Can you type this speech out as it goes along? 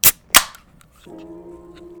I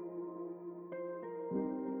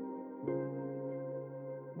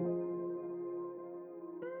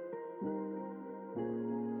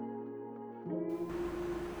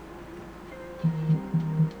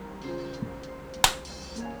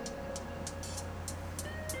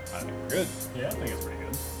think we're good. Yeah, I think it's pretty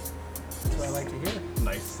good. That's what I like to hear.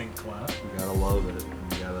 Nice sync clap. You gotta love it.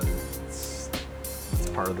 You gotta. It's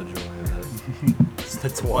part of the joy of it.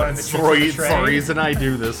 It's One of the it's tricks of the the trade. reason I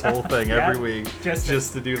do this whole thing Yeah, every week.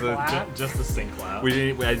 just to do the. clap. Just the sync clap.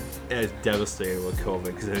 I was devastated with COVID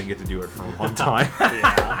because I didn't get to do it for one time.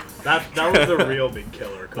 Yeah. That was the real big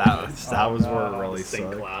killer. that was where it no. really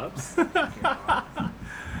sync sucked. claps.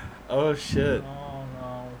 Oh shit! Oh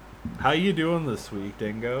no. How you doing this week,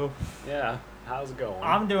 Dingo? Yeah. How's it going?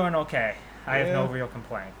 I'm doing okay. I have no Yeah. real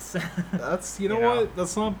complaints. That's you know You know. what?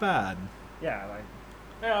 That's not bad. Yeah, like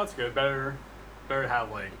Yeah, that's good. Better to have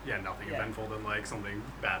nothing Yeah. eventful than something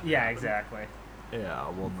bad. yeah, happen. exactly. Yeah.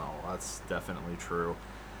 Well, no, that's definitely true.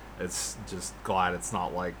 It's just glad it's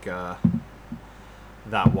not like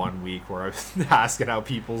that one week where I was asking how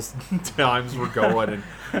people's times were going,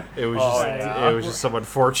 and it was Oh, just yeah. it was just some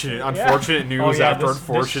unfortunate news Oh, yeah, after this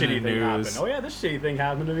unfortunate shitty thing news. happened. Oh yeah, this shitty thing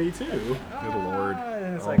happened to me too. Good lord.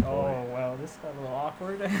 And it's Oh, like, boy. oh well, this got a little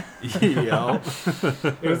awkward. Yeah.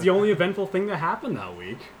 It was the only eventful thing that happened that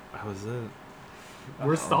week. That was it.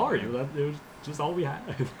 We're sorry. It was just all we had.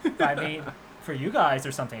 I mean, for you guys,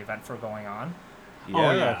 there's something eventful going on. Yeah.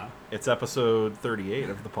 Oh, yeah. It's episode 38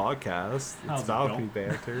 of the podcast. How's It's it Balcony going?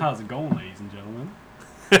 Banter. How's it going, ladies and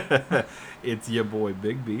gentlemen? It's your boy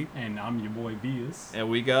Big B. And I'm your boy Beus. And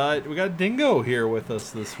we got Dingo here with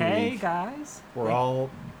us this Hey week. guys. We're all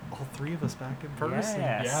three of us back in person.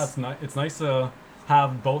 Yes. Yeah, it's nice to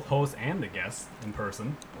have both hosts and the guests in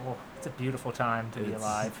person. Oh, it's a beautiful time to be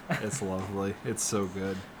alive. It's lovely. It's so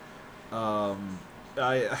good.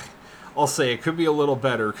 I'll say it could be a little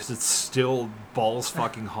better because it's still balls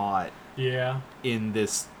fucking hot Yeah. in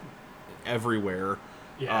this everywhere,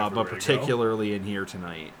 Yeah. but particularly in here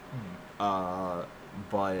tonight.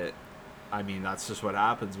 But I mean, that's just what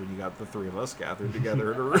happens when you got the three of us gathered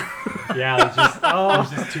together in a room. Yeah, there's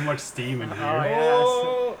just too much steam in here.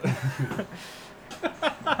 Oh,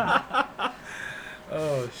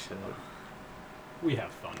 Oh shit! We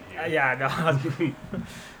have fun here. yeah, no,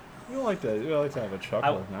 We like to have a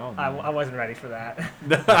chuckle now and I then. wasn't ready for that.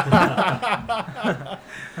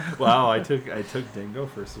 Wow, I took Dingo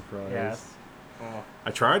for a surprise. Yes. Oh.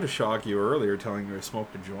 I tried to shock you earlier, telling you I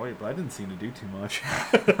smoked a joint, but I didn't seem to do too much.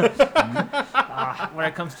 When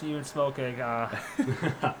it comes to you and smoking,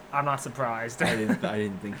 I'm not surprised. I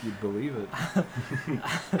didn't think you'd believe it.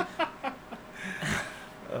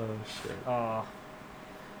 Oh shit! Oh,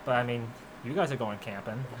 but I mean, you guys are going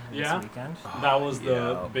camping Yeah. this weekend. That was the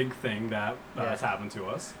Yeah. big thing that Yeah. has happened to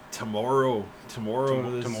us. Tomorrow is Tomorrow's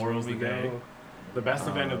when the we day. go. The best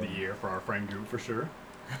event of the year for our friend group, for sure.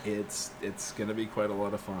 It's gonna be quite a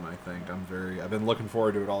lot of fun. I think I've been looking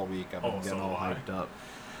forward to it all week. I've been Oh, getting so all have I. hyped up.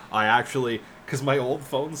 I actually, because my old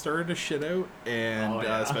phone started to shit out, and Oh,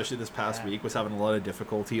 yeah. especially this past Yeah. week was having a lot of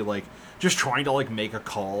difficulty, just trying to make a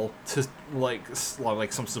call to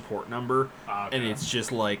some support number, Okay. and it's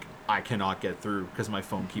just I cannot get through because my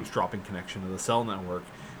phone keeps dropping connection to the cell network,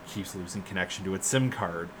 keeps losing connection to its SIM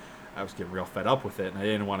card. I was getting real fed up with it, and I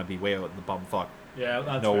didn't want to be way out in the bumfuck Yeah,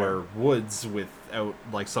 that's nowhere woods without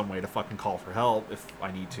some way to fucking call for help if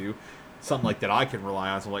I need to. Something like that I can rely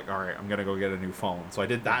on. So I'm all right, I'm gonna go get a new phone. So I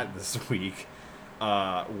did that this week,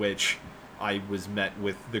 which I was met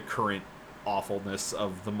with the current awfulness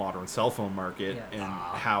of the modern cell phone market Yeah. and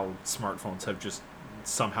how smartphones have just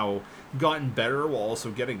somehow gotten better while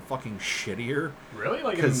also getting fucking shittier. Really?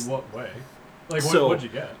 In 'Cause- what way? What'd you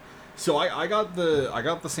get? So I got the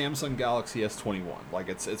Samsung Galaxy S21.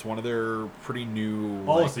 It's one of their pretty new.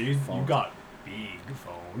 Oh, so you phones. got big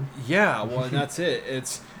phone. Yeah, well, and that's it.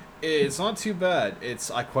 It's not too bad.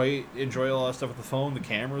 I quite enjoy a lot of stuff with the phone. The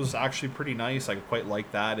camera's actually pretty nice. I quite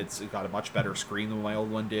like that. It's got a much better screen than my old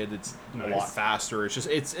one did. It's a lot Nice. faster. It's just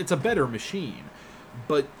it's a better machine.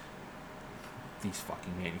 But these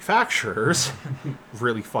fucking manufacturers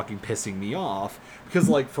really fucking pissing me off because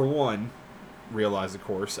for one, realize of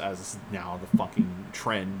course as is now the fucking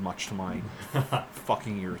trend, much to my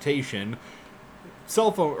fucking irritation,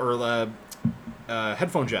 cell phone or the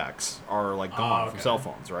headphone jacks are gone from okay. cell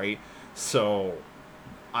phones, right? So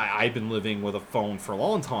I've been living with a phone for a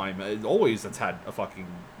long time. Always that's had a fucking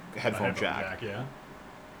headphone jack. Yeah.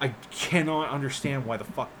 I cannot understand why the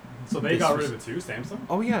fuck. So they this got was- rid of it too, Samsung?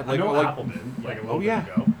 Oh yeah, I know Apple did, a little bit yeah.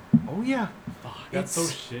 ago. Oh yeah. Fuck, that's so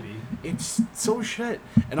It's- shitty. It's so shit.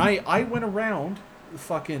 And I went around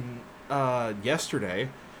fucking yesterday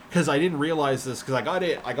because I didn't realize this because I got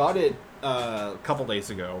it a couple days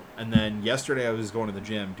ago, and then yesterday I was going to the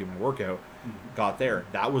gym doing my workout. Got there,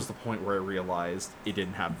 that was the point where I realized it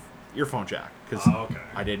didn't have earphone jack because okay.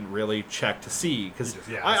 I didn't really check to see because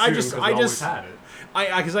Yeah, I just had it.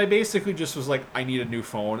 because I basically just was like, I need a new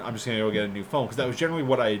phone. I'm just gonna go get a new phone because that was generally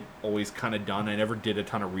what I always kind of done. I never did a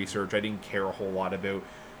ton of research. I didn't care a whole lot about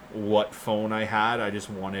what phone I had. I just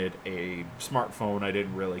wanted a smartphone. I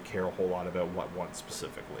didn't really care a whole lot about what one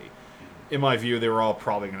specifically. In my view, they were all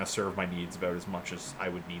probably gonna serve my needs about as much as I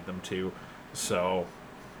would need them to. So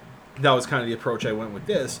that was kind of the approach I went with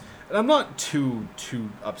this. And I'm not too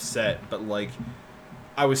upset, but like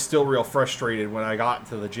I was still real frustrated when I got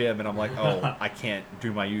to the gym and I'm like, oh, I can't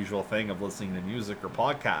do my usual thing of listening to music or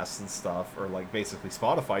podcasts and stuff, or like basically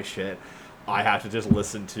Spotify shit. I have to just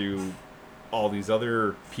listen to all these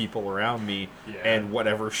other people around me and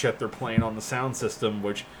whatever shit they're playing on the sound system,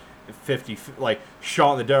 which 50 like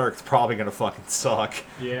Shot in the Dark's probably gonna fucking suck.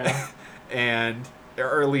 Yeah. And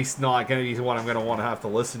or at least not gonna be what I'm gonna want to have to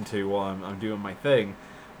listen to while I'm doing my thing.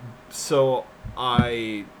 So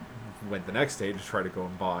I went the next day to try to go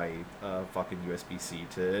and buy a fucking USB-C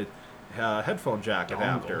to headphone jack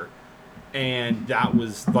adapter. And that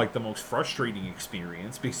was like the most frustrating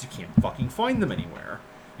experience because you can't fucking find them anywhere.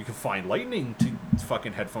 You can find lightning to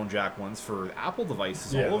fucking headphone jack ones for Apple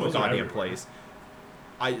devices all over the goddamn place.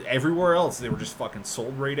 Everywhere else they were just fucking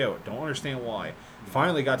sold right out. Don't understand why.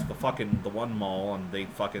 Finally got to the one mall and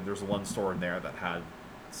there's one store in there that had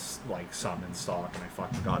like some in stock and I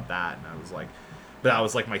fucking got that and I was like, but that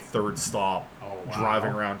was like my third stop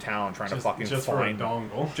driving around town trying to find for a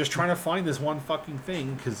dongle. Just trying to find this one fucking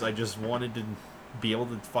thing because I just wanted to be able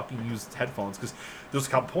to fucking use headphones because there's a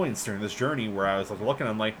couple points during this journey where I was like looking,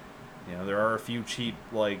 I'm like, you know, there are a few cheap,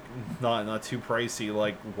 like not too pricey,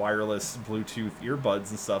 like wireless Bluetooth earbuds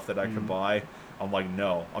and stuff that I could buy. I'm like,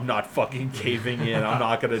 no, I'm not fucking caving in. I'm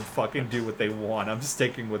not gonna fucking do what they want. I'm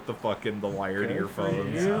sticking with the wired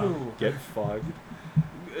earphones. Get fucked.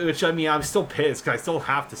 Which I mean, I'm still pissed because I still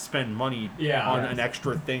have to spend money on an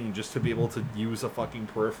extra thing just to be able to use a fucking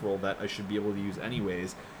peripheral that I should be able to use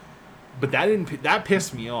anyways. But that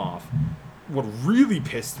pissed me off. What really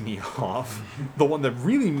pissed me off, the one that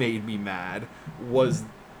really made me mad, was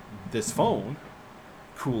this phone,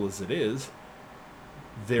 cool as it is,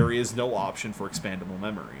 there is no option for expandable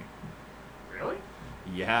memory. Really?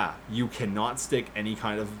 Yeah, you cannot stick any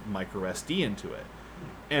kind of micro SD into it.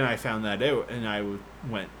 And I found that out, and I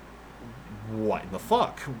went, what in the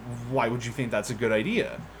fuck? Why would you think that's a good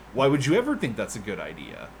idea? Why would you ever think that's a good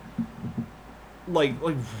idea? Like,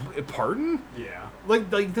 pardon? Yeah. Like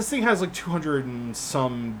this thing has like 200 and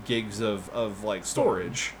some gigs of like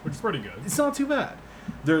storage, which is pretty good. It's not too bad.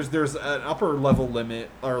 There's an upper level limit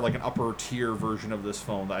or like an upper tier version of this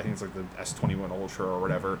phone that I think it's like the S21 Ultra or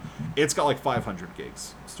whatever. It's got like 500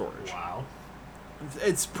 gigs storage. Wow.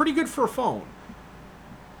 It's pretty good for a phone.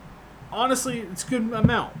 Honestly, it's a good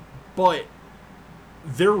amount, but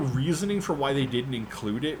their reasoning for why they didn't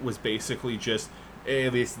include it was basically just,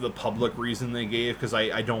 at least the public reason they gave, because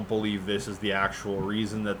I don't believe this is the actual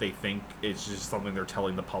reason that they think it's just something they're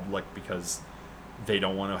telling the public because they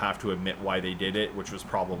don't want to have to admit why they did it, which was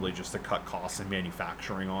probably just to cut costs in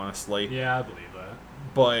manufacturing, honestly. Yeah, I believe that.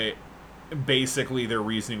 But basically their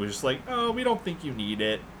reasoning was just like, oh, we don't think you need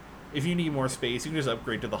it. If you need more space, you can just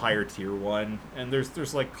upgrade to the higher tier one. And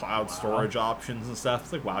there's like cloud storage options and stuff.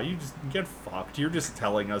 It's like, wow, you just get fucked. You're just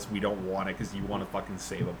telling us we don't want it because you want to fucking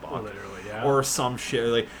save a buck. Literally, yeah. Or some shit.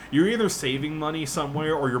 Like, you're either saving money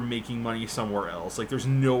somewhere or you're making money somewhere else. Like, there's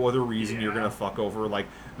no other reason you're going to fuck over. Like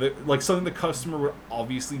something the customer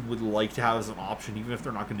would like to have as an option, even if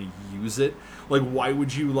they're not going to use it. Like, why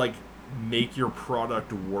would you, like, make your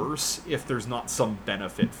product worse if there's not some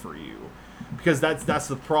benefit for you? Because that's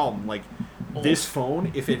the problem. Like, this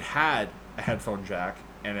phone, if it had a headphone jack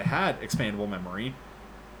and it had expandable memory,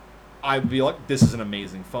 I'd be like, this is an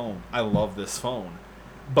amazing phone. I love this phone.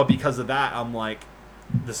 But because of that, I'm like,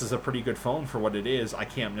 this is a pretty good phone for what it is. I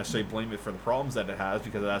can't necessarily blame it for the problems that it has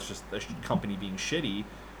because that's just the company being shitty.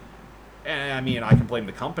 And I mean, I can blame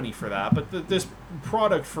the company for that. But this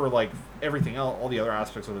product, for like everything else, all the other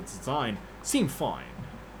aspects of its design, seemed fine.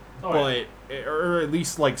 But, or at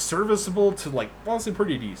least, like, serviceable to, like, honestly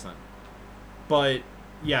pretty decent. But,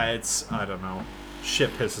 yeah, it's, I don't know.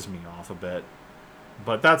 Shit pisses me off a bit.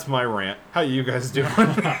 But that's my rant. How you guys doing?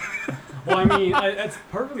 Well, I mean, it's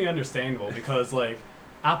perfectly understandable because, like,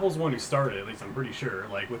 Apple's one who started, at least I'm pretty sure,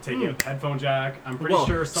 like, with taking out the headphone jack. I'm pretty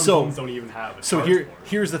sure some phones don't even have it. So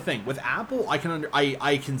here's the thing. With Apple, I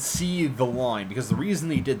can see the line because the reason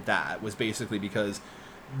they did that was basically because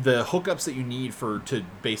the hookups that you need to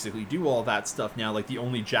basically do all that stuff now, like the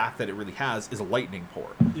only jack that it really has is a lightning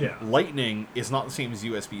port. Yeah. Lightning is not the same as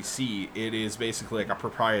USB-C. It is basically like a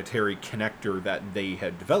proprietary connector that they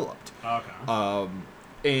had developed. Okay.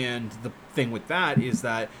 And the thing with that is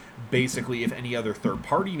that basically if any other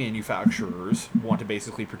third-party manufacturers want to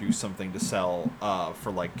basically produce something to sell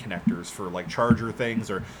for like connectors for like charger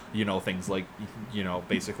things, or things like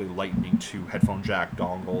basically lightning to headphone jack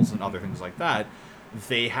dongles and other things like that,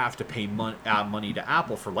 they have to pay money to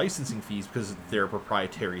Apple for licensing fees because it's their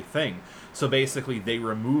proprietary thing. So basically they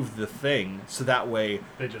remove the thing so that way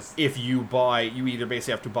if you either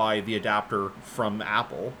basically have to buy the adapter from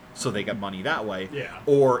Apple so they get money that way,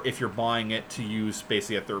 or if you're buying it to use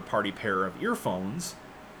basically a third-party pair of earphones,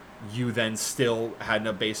 you then still had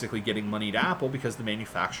up basically getting money to Apple because the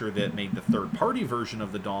manufacturer that made the third-party version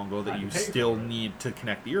of the dongle that you still need to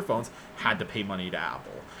connect the earphones had to pay money to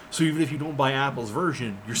Apple. So even if you don't buy Apple's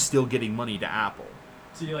version, you're still getting money to Apple.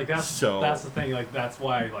 See, like that's the thing. Like that's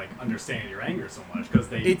why I understand your anger so much, because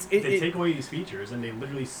they take away these features and they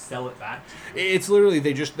literally sell it back to you. It's literally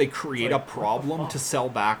they create a problem to sell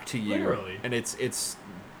back to you, literally. And it's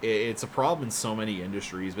a problem in so many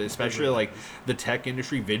industries, but especially like the tech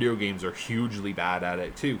industry. Video games are hugely bad at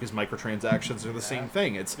it too, because microtransactions are the same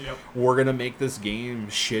thing. It's we're gonna make this game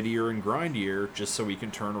shittier and grindier just so we can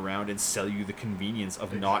turn around and sell you the convenience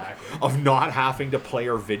of not having to play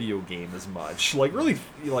our video game as much. Like really,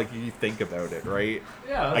 like you think about it, right?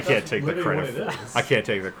 Yeah, I can't take the credit. I can't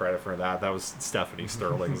take the credit for that. That was Stephanie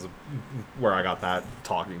Sterling's where I got that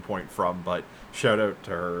talking point from. But shout out to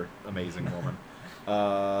her, amazing woman.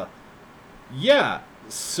 So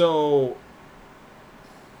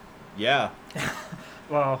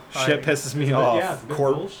Well, shit pisses me off. Yeah, it's a bit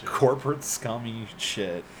bullshit. Corporate scummy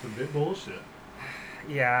shit. It's a bit bullshit.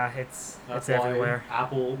 Yeah, it's everywhere.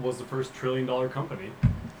 Apple was the first $1 trillion company.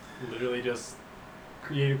 Literally just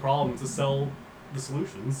created problems to sell the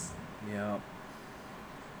solutions. Yeah.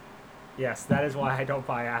 Yes, that is why I don't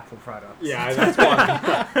buy Apple products. Yeah, that's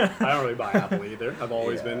why I don't really buy Apple either. I've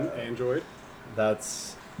always been Android.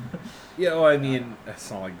 That's I mean, it's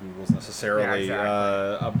not like Google's necessarily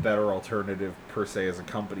a better alternative per se as a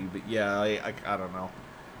company, but I don't know.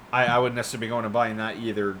 I wouldn't necessarily be going and buying that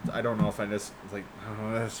either. I don't know if I don't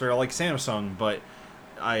necessarily like Samsung, but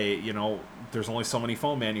there's only so many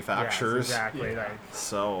phone manufacturers. Yes, exactly. Yeah.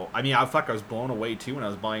 So I mean, I was blown away too when I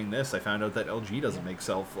was buying this. I found out that LG doesn't make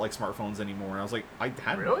smartphones anymore, and I was like, I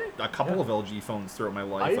had a couple of LG phones throughout my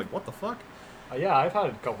life. What the fuck? Yeah, I've had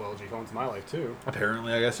a couple LG phones in my life too.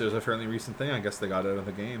 Apparently, I guess it was a fairly recent thing. I guess they got out of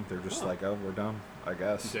the game. They're just we're done. I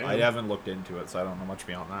guess. Damn. I haven't looked into it, so I don't know much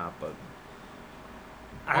beyond that. But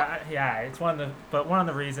it's one of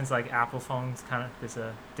the reasons like Apple phones kind of is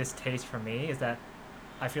a distaste for me is that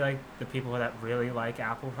I feel like the people that really like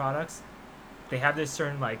Apple products, they have this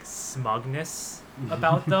certain like smugness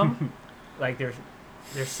about them, like they're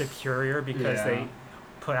superior because they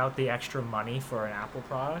put out the extra money for an Apple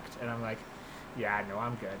product, and I'm like, yeah, no,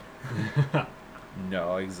 I'm good.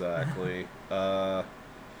 No, exactly.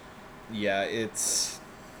 It's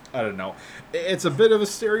I don't know. It's a bit of a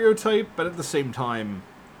stereotype, but at the same time,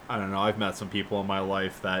 I don't know. I've met some people in my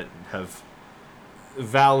life that have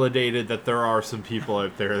validated that there are some people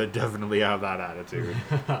out there that definitely have that attitude.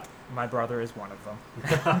 My brother is one of them.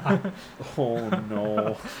 Oh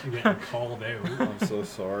no. You're getting called out. I'm so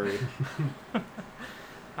sorry.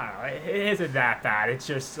 I don't know, it isn't that bad. It's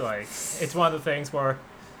just like, it's one of the things where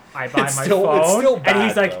I buy It's my still phone, bad, and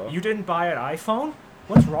he's like, though. "You didn't buy an iPhone?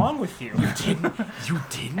 What's wrong with you? You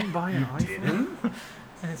didn't buy an iPhone?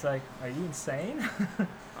 And it's like, are you insane?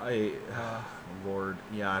 Lord,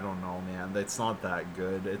 I don't know, man. It's not that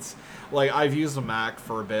good. It's like I've used a Mac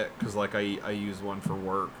for a bit because like I use one for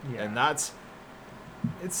work, and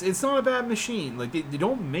it's not a bad machine. Like they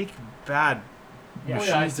don't make bad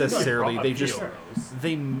machines necessarily. They just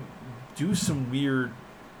they do some weird,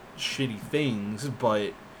 shitty things,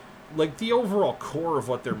 but like the overall core of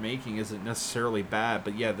what they're making isn't necessarily bad.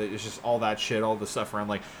 But it's just all that shit, all the stuff around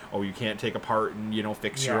like, oh, you can't take apart and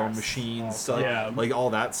fix your own machines, stuff, like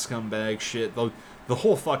all that scumbag shit. The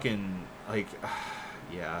whole fucking like,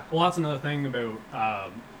 Well, that's another thing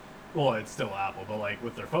about it's still Apple, but like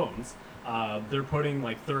with their phones, they're putting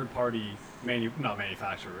like third-party not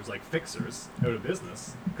manufacturers, like fixers out of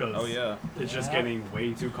business because it's just getting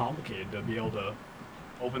way too complicated to be able to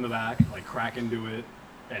open the back, like crack into it,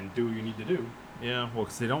 and do what you need to do. Yeah, well,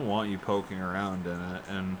 because they don't want you poking around in it,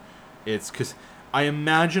 and it's because I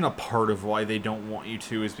imagine a part of why they don't want you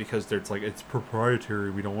to is because it's proprietary.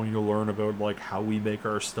 We don't want you to learn about like how we make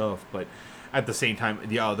our stuff, but at the same time,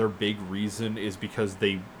 the other big reason is because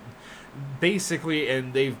basically,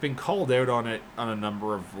 and they've been called out on it on a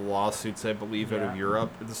number of lawsuits, I believe, out Yeah. of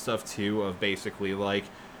Europe and stuff too, of basically like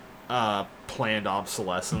planned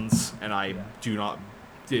obsolescence, and I Yeah. do not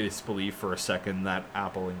disbelieve for a second that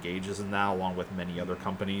Apple engages in that along with many other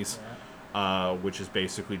companies. Yeah. Which is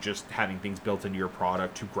basically just having things built into your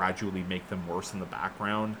product to gradually make them worse in the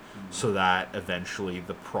background, so that eventually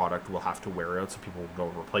the product will have to wear out, so people will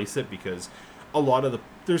go replace it. Because a lot of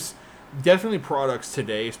there's definitely products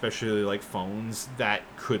today, especially like phones, that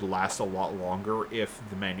could last a lot longer if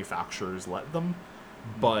the manufacturers let them,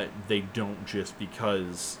 but they don't, just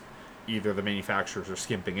because either the manufacturers are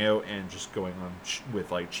skimping out and just going on with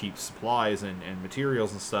like cheap supplies and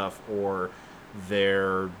materials and stuff, or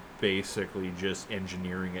they're basically just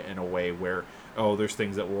engineering it in a way where, oh, there's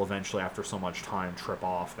things that will eventually after so much time trip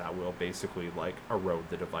off that will basically like erode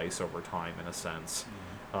the device over time in a sense.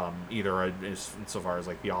 Either insofar as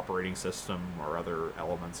like the operating system or other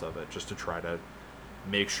elements of it, just to try to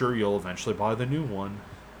make sure you'll eventually buy the new one.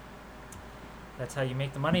 That's how you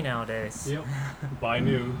make the money nowadays. Yep. Buy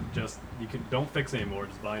new. Just don't fix anymore.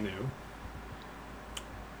 Just buy new.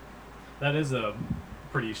 That is a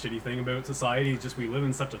pretty shitty thing about society. Just we live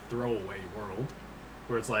in such a throwaway world,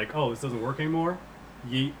 where it's like, oh, this doesn't work anymore.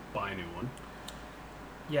 Yeet, buy a new one.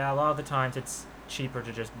 Yeah, a lot of the times it's cheaper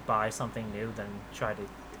to just buy something new than try to,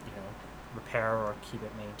 repair or keep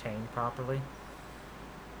it maintained properly.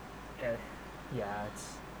 Yeah,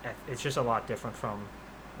 it's just a lot different from,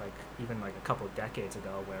 like, even like a couple of decades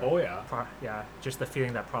ago, where Oh yeah. just the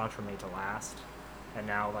feeling that products were made to last, and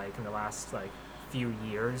now like in the last like few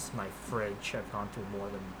years, my fridge I've gone through more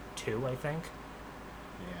than 2, I think,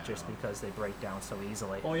 just because they break down so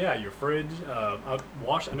easily. Oh yeah, your fridge.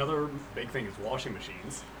 Another big thing is washing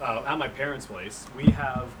machines. At my parents' place, we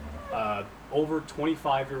have over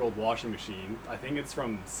 25-year-old washing machine. I think it's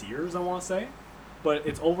from Sears, I want to say, but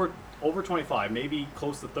it's over 25, maybe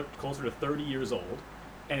closer to 30 years old,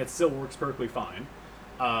 and it still works perfectly fine.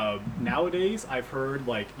 Nowadays, I've heard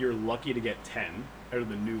like you're lucky to get 10 out of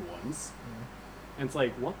the new ones, and it's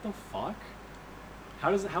like, what the fuck?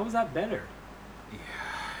 How is that better?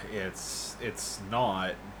 It's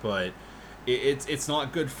not, but it's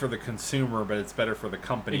not good for the consumer, but it's better for the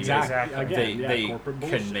company. Exactly. Again, They corporate can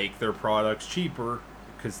bullshit. make their products cheaper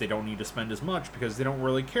because they don't need to spend as much, because they don't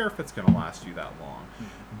really care if it's going to last you that long.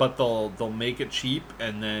 But they'll make it cheap,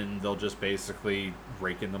 and then they'll just basically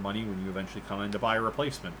rake in the money when you eventually come in to buy a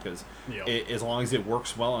replacement, because Yep. as long as it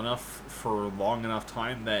works well enough for long enough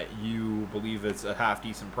time that you believe it's a half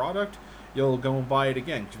decent product, you'll go and buy it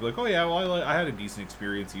again. 'Cause you'll be like, oh yeah, well I had a decent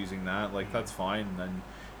experience using that, like that's fine. And then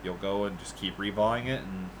you'll go and just keep rebuying it,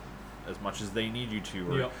 and as much as they need you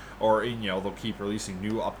to, Yep. or they'll keep releasing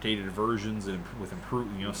new updated versions and with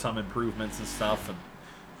some improvements and stuff, and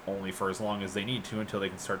only for as long as they need to, until they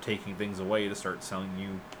can start taking things away to start selling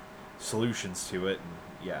you solutions to it.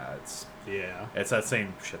 And yeah, it's that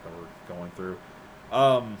same shit that we're going through.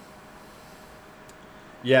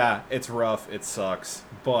 Yeah, it's rough. It sucks,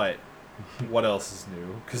 but what else is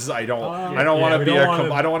new? Because I don't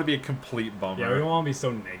want to be a complete bummer. Yeah, we don't want to be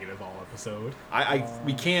so negative all episode.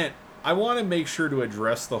 We can't. I want to make sure to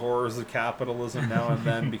address the horrors of capitalism now and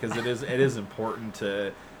then, because it is important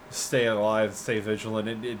to stay alive, stay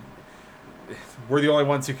vigilant. We're the only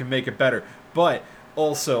ones who can make it better. But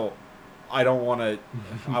also, I don't want to.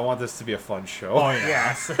 I want this to be a fun show. Oh yeah.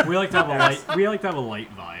 Yes. We like to have a light. We like to have a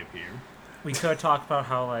light vibe here. We could talk about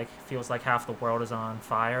how like feels like half the world is on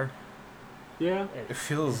fire. Yeah. It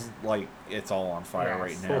feels like it's all on fire Yes.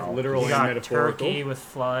 right Both now. literal You and got metaphorical. Turkey with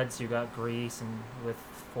floods, you got Greece and with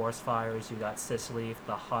forest fires, you got Sicily with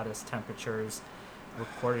the hottest temperatures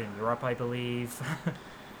recorded in Europe, I believe.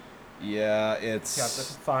 Yeah, You got the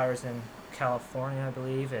it's. fires in California, I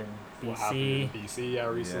believe, and What happened BC. in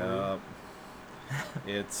BC, recently.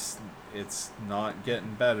 Yeah, it's not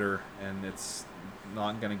getting better, and it's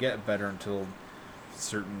not going to get better until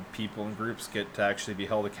certain people and groups get to actually be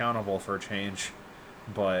held accountable for a change.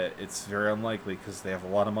 But it's very unlikely, because they have a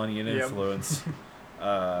lot of money and Yep. influence,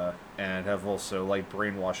 and have also like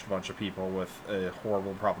brainwashed a bunch of people with a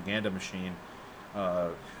horrible propaganda machine.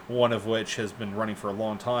 One of which has been running for a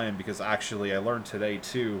long time, because actually I learned today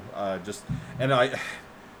too.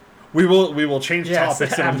 We will change Yes,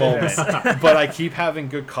 topics in a after moment, this. but I keep having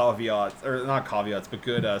good caveats, or not caveats, but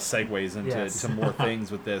good segues into Yes. to more things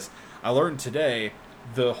with this. I learned today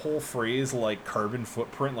the whole phrase like carbon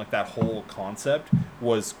footprint, like that whole concept,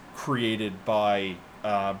 was created by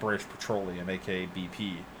British Petroleum, aka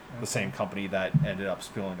BP, the same company that ended up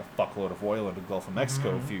spilling a fuckload of oil into the Gulf of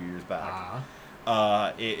Mexico a few years back.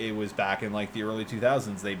 It was back in like the early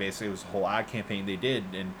 2000s. It was a whole ad campaign they did,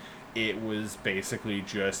 and it was basically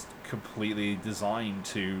just completely designed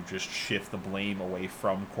to just shift the blame away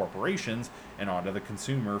from corporations and onto the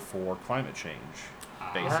consumer for climate change,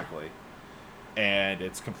 basically. And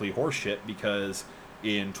it's complete horseshit because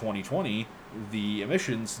in 2020 the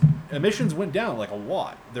emissions went down like a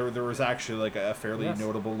lot. There was actually like a fairly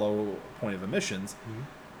notable low point of emissions,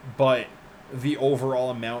 but the overall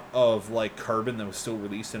amount of like carbon that was still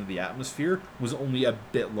released into the atmosphere was only a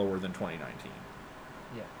bit lower than 2019.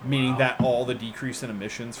 Yeah. Meaning that all the decrease in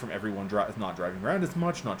emissions from everyone not driving around as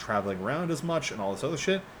much, not traveling around as much, and all this other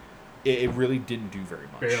shit, it really didn't do very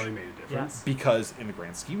much. Barely made a difference. Yes. Because in the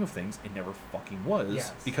grand scheme of things, it never fucking was.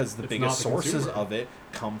 Yes. Because the It's biggest not the sources consumer. of it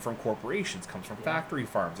come from corporations, comes from factory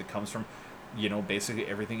farms, it comes from, basically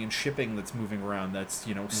everything in shipping that's moving around that's,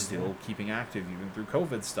 still keeping active even through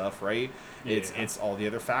COVID stuff, right? Yeah. It's all the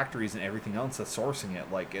other factories and everything else that's sourcing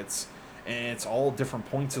it. Like it's all different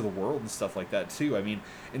points of the world and stuff like that too. I mean,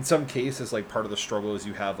 in some cases, like part of the struggle is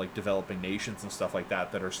you have like developing nations and stuff like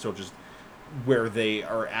that are still just where they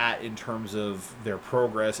are at in terms of their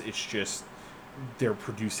progress. It's just they're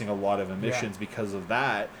producing a lot of emissions because of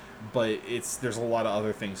that. But there's a lot of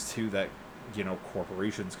other things too that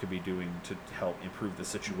corporations could be doing to help improve the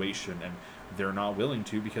situation, and they're not willing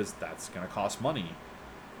to because that's going to cost money.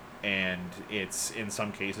 And it's in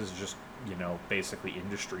some cases just basically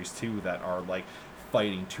industries too that are like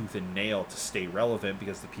fighting tooth and nail to stay relevant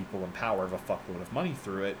because the people in power have a fuckload of money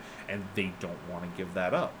through it, and they don't want to give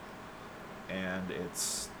that up. And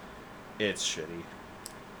it's shitty.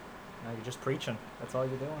 Now you're just preaching. That's all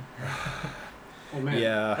you're doing. Oh man.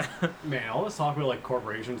 Yeah. Man, all this talk about like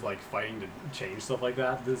corporations like fighting to change stuff like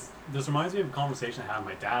that. This reminds me of a conversation I had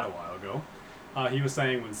with my dad a while ago. He was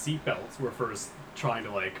saying when seatbelts were first trying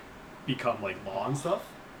to like become like law and stuff,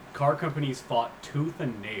 car companies fought tooth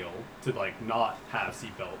and nail to like not have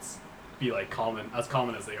seatbelts be like as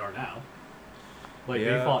common as they are now. Like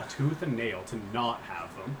they fought tooth and nail to not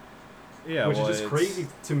have them. Yeah, which is just crazy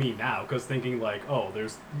to me now, because thinking like, oh,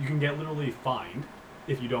 you can get literally fined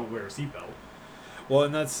if you don't wear a seatbelt. Well,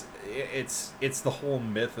 and it's the whole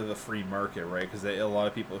myth of the free market, right? Because a lot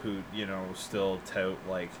of people who still tout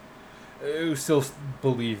like, who still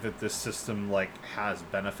believe that this system like has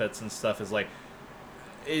benefits and stuff is like,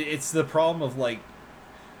 it's the problem of like,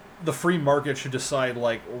 the free market should decide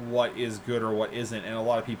like what is good or what isn't, and a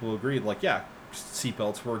lot of people agreed like, yeah,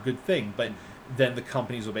 seatbelts were a good thing, but then the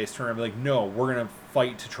companies will turn around and be like, no, we're gonna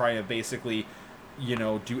fight to try to basically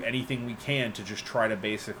do anything we can to just try to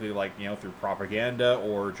basically like through propaganda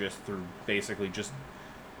or just through basically just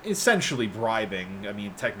essentially bribing. I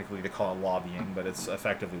mean, technically they call it lobbying, but it's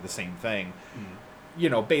effectively the same thing.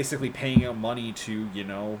 Basically paying out money to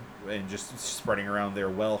and just spreading around their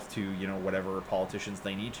wealth to whatever politicians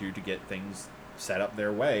they need to get things set up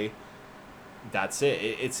their way. That's it.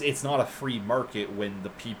 It's not a free market when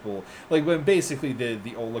the people, like when basically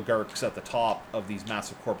the oligarchs at the top of these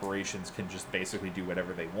massive corporations can just basically do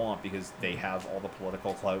whatever they want because they have all the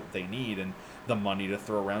political clout they need and the money to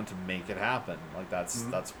throw around to make it happen. Like that's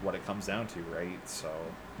what it comes down to, right? So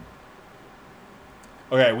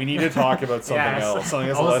okay, we need to talk about something else. Something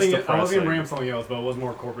that's less depressing. I was gonna bring up something else, but it was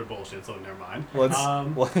more corporate bullshit, so never mind.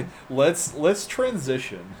 Let's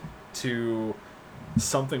transition to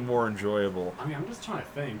something more enjoyable. I mean, I'm just trying to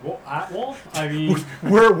think. Well, I mean,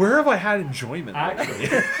 where have I had enjoyment? Actually,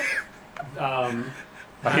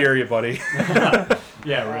 I hear you, buddy.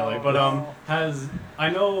 Yeah, really. But I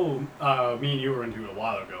know me and you were into it a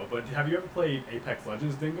while ago. But have you ever played Apex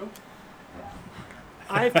Legends, Dingo?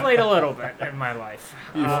 I've played a little bit in my life.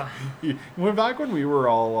 When back when we were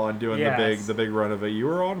all on doing Yes. the big run of it, you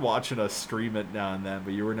were on watching us stream it now and then,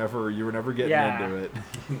 but you were never getting into it.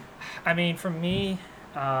 I mean, for me,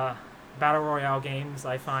 battle royale games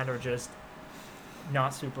I find are just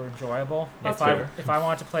not super enjoyable. That's fair. If I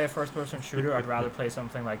want to play a first-person shooter, I'd rather play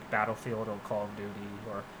something like Battlefield or Call of Duty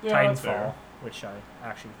or that's fair. Titanfall, which I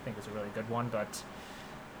actually think is a really good one. But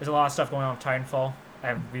there's a lot of stuff going on with Titanfall.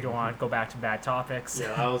 We don't want to go back to bad topics.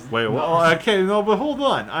 Yeah, I was. Wait, but hold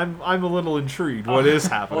on. I'm a little intrigued. What is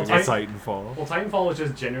happening well, with Titanfall? Well, Titanfall was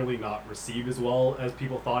just generally not received as well as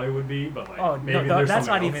people thought it would be, but like maybe no, there's that's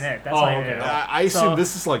not something even else. it. That's not even okay. it. I assume So-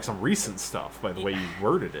 this is like some recent stuff by the way you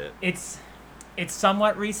worded it. It's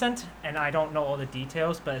somewhat recent, and I don't know all the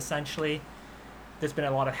details, but essentially, there's been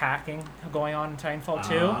a lot of hacking going on in Titanfall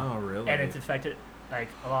 2. Oh, really? And it's affected like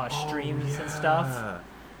a lot of streams and stuff.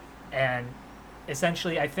 And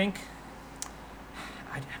essentially, I think,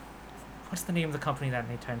 what's the name of the company that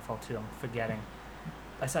made Titanfall 2? I'm forgetting.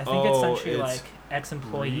 I think it's essentially like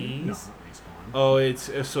ex-employees. No, not Respawn. Oh, it's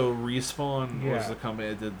so Respawn was Yeah. the company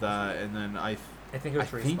that did that, and then I I think it I was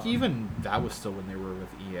Respawn. think even that was still when they were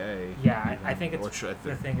with EA. Yeah, I even, think it's which I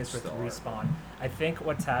the thing is with still are. Respawn. I think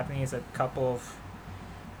what's happening is a couple of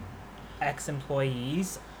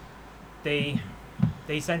ex-employees, they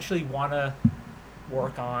essentially want to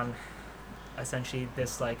work on essentially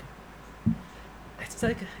this like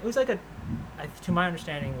it was like to my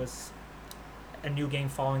understanding was a new game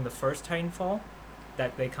following the first Titanfall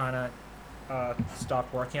that they kind of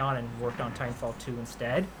stopped working on and worked on Titanfall 2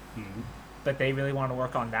 instead. Mhm. But they really want to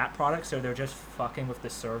work on that product, so they're just fucking with the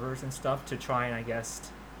servers and stuff to try and, I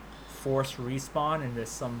guess, force Respawn into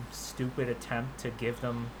some stupid attempt to give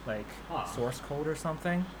them, like, Huh. source code or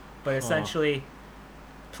something. But essentially,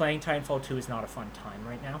 playing Titanfall 2 is not a fun time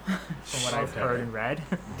right now, from what I've Okay. heard and read.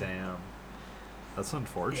 Damn. That's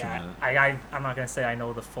unfortunate. Yeah, I'm not going to say I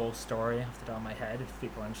know the full story off the top of my head. If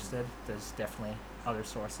people are interested, there's definitely other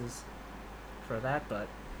sources for that. But,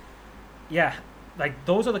 yeah, like,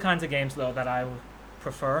 those are the kinds of games, though, that I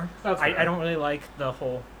prefer. That's I fair. don't really like the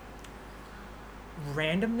whole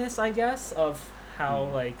randomness, I guess, of how,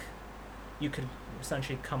 like, you could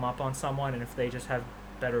essentially come up on someone, and if they just have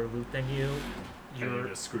better loot than you, You're you're...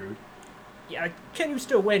 just screwed. Yeah, can you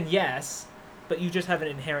still win? Yes, but you just have an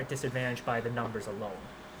inherent disadvantage by the numbers alone.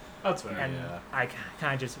 That's fair. And Yeah. I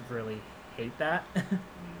kind of just really hate that.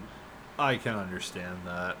 I can understand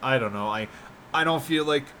that. I don't know. I don't feel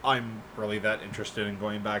like I'm really that interested in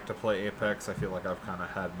going back to play Apex. I feel like I've kind of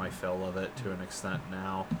had my fill of it to an extent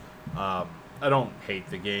now. I don't hate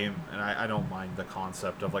the game, and I don't mind the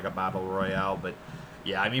concept of like a battle royale, but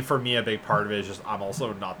yeah, I mean, for me, a big part of it is just I'm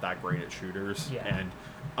also not that great at shooters, Yeah. and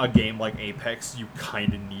a game like Apex, you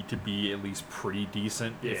kind of need to be at least pretty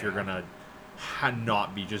decent if you're Yeah. gonna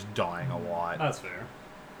not be just dying a lot. That's fair.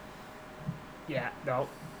 Yeah, no.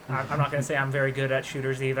 I'm not going to say I'm very good at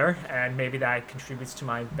shooters either, and maybe that contributes to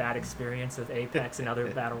my bad experience with Apex and other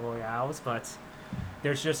battle royales, but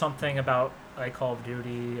there's just something about like Call of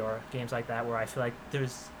Duty or games like that where I feel like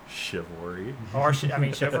there's Chivalry. or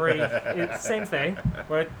Chivalry, same thing.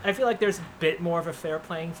 Where I feel like there's a bit more of a fair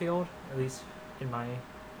playing field, at least in my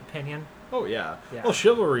opinion. Oh yeah. Yeah. Well,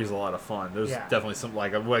 Chivalry is a lot of fun. There's Yeah. definitely some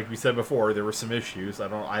like we said before, there were some issues.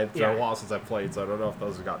 It's Yeah. a while since I played, so I don't know if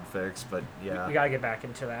those have gotten fixed. But yeah, We got to get back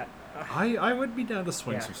into that. I would be down to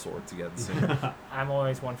swing Yeah. some swords again soon. I'm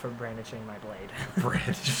always one for brandishing my blade.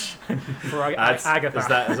 Brandish. For Agatha. Is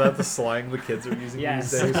that the slang the kids are using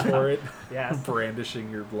Yes. these days for it? Yes. Brandishing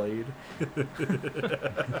your blade.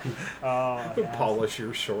 Oh, yes. Polish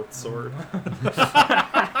your short sword.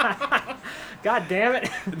 God damn it!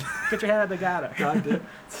 Get your head out of the gutter. God damn.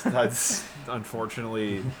 That's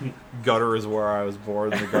unfortunately, gutter is where I was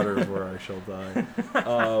born. The gutter is where I shall die.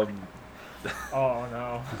 Oh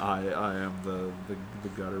no. I am the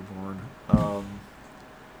gutter born.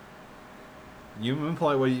 You've been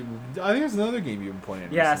playing. I think there's another game you've been playing.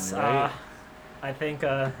 Yes. recently, right? I think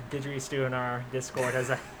Didgeridoo in our Discord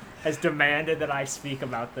has demanded that I speak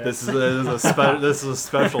about this. This is a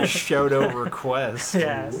special shout out request.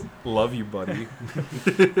 Yes. Love you, buddy.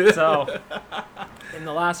 So, in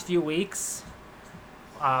the last few weeks,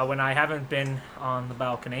 when I haven't been on the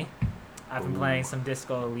balcony, I've been Ooh. playing some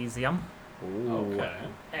Disco Elysium. Ooh. Okay.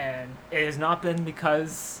 And it has not been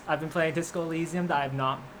because I've been playing Disco Elysium that I've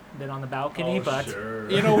not been on the balcony, Oh, but sure.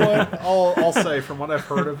 You know what? I'll say from what I've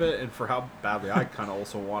heard of it and for how badly I kind of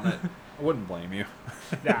also want it, I wouldn't blame you.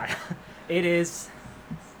 nah, it is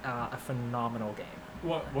a phenomenal game.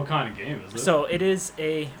 What kind of game is it? So it is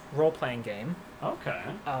a role-playing game. Okay.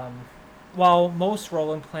 While most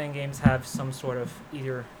role-playing games have some sort of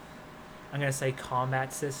either, I'm going to say,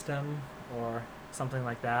 combat system or something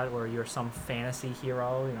like that, where you're some fantasy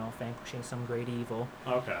hero, vanquishing some great evil.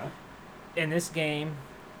 Okay. In this game,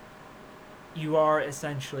 you are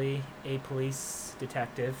essentially a police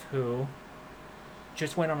detective who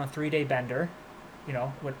just went on a 3-day bender,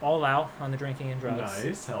 went all out on the drinking and drugs.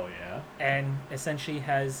 Nice. Hell yeah. And essentially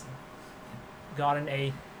has gotten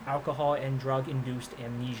a alcohol and drug induced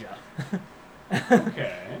amnesia.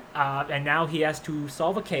 Okay. And now he has to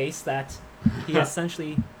solve a case that he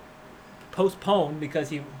essentially postponed because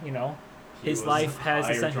his was life has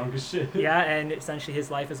high or essentially drunk as shit. yeah, and essentially his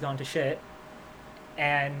life has gone to shit.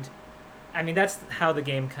 And I mean that's how the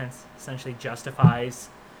game kind of essentially justifies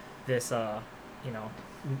this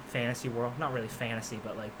fantasy world. Not really fantasy,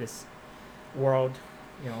 but like this world,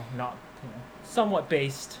 not somewhat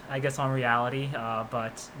based, I guess, on reality,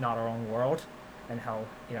 but not our own world, and how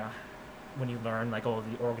when you learn like all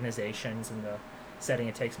the organizations and the setting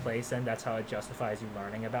it takes place in, that's how it justifies you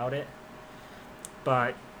learning about it.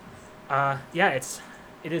 But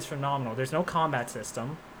it is phenomenal. There's no combat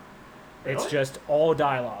system. It's Really? just all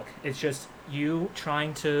dialogue. It's just you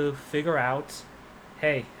trying to figure out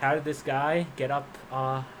hey, how did this guy get up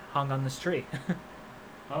hung on this tree?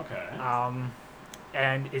 Okay.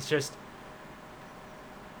 And it's just,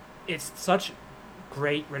 it's such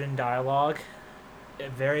great written dialogue, a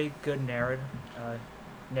very good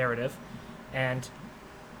narrative, and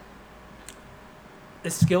the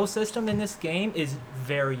skill system in this game is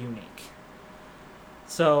very unique.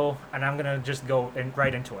 So, and I'm gonna just go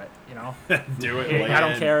right into it. You know, Do it. I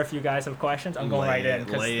don't care if you guys have questions. I'm going right in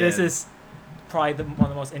because this is probably one of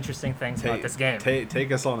the most interesting things about this game.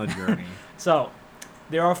 Take us on a journey. So,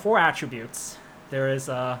 there are 4 attributes. There is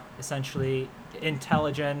essentially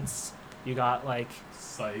intelligence. You got like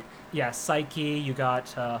Psych. psyche. You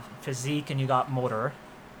got physique, and you got motor.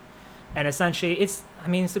 And essentially, it's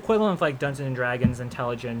the equivalent of like Dungeons and Dragons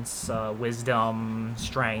intelligence, wisdom,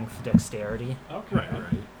 strength, dexterity. Okay.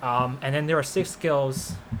 Right. And then there are 6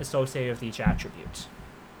 skills associated with each attribute.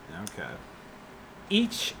 Okay.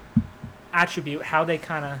 Each attribute, how they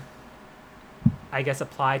kind of, I guess,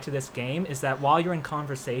 apply to this game is that while you're in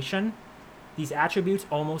conversation, these attributes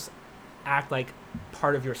almost act like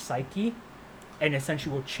part of your psyche and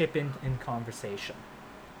essentially will chip in conversation.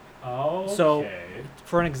 Okay. So,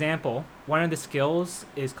 for an example, one of the skills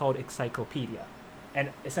is called Encyclopedia.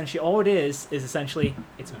 And essentially all it is essentially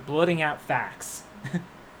it's blurting out facts.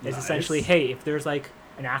 It's essentially, hey, if there's like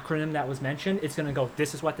an acronym that was mentioned, it's going to go,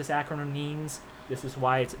 this is what this acronym means, this is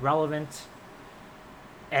why it's relevant,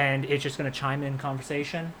 and it's just going to chime in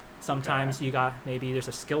conversation. Sometimes you got, maybe there's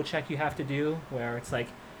a skill check you have to do where it's like,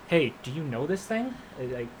 hey, do you know this thing?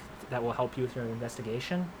 Like, that will help you with your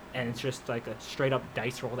investigation. And it's just like a straight up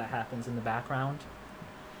dice roll that happens in the background.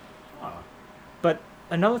 Huh. But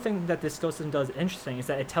another thing that this skill system does interesting is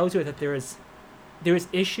that it tells you that there is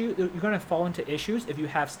issue. You're going to fall into issues if you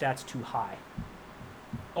have stats too high.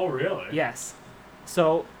 Oh, really? Yes.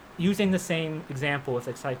 So using the same example with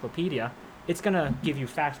Encyclopedia, it's going to give you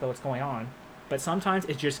facts about what's going on, but sometimes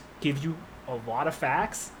it just gives you a lot of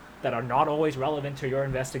facts that are not always relevant to your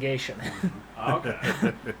investigation.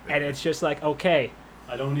 Okay. And it's just like, okay,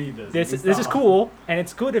 I don't need this. this is cool, and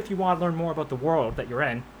it's good if you want to learn more about the world that you're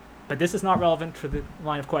in, but this is not relevant for the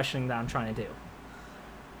line of questioning that I'm trying to do.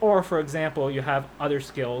 Or, for example, you have other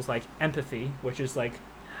skills like empathy, which is like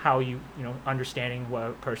how you understanding where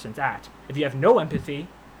a person's at. If you have no empathy,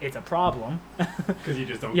 it's a problem. Because you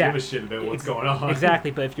just don't Yeah. give a shit about what's going on.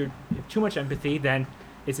 Exactly, but if you have too much empathy, then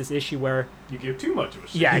it's this issue where You give too much of a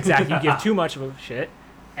shit. yeah, exactly, you give too much of a shit,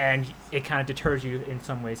 and it kind of deters you in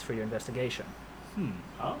some ways for your investigation.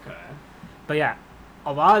 Okay. But yeah,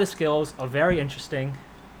 a lot of the skills are very interesting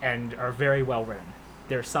and are very well written.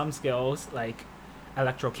 There are some skills like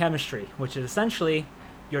electrochemistry, which is essentially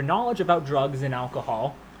your knowledge about drugs and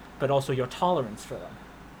alcohol, but also your tolerance for them.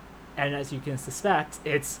 And as you can suspect,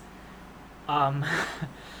 it's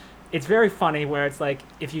it's very funny where it's like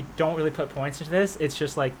if you don't really put points into this, it's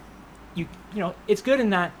just like you know it's good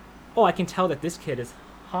in that, oh, I can tell that this kid is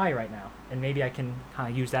high right now, and maybe I can kind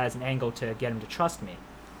of use that as an angle to get him to trust me.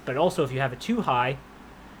 But also, if you have it too high,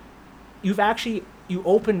 you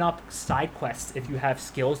open up side quests if you have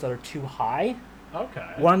skills that are too high.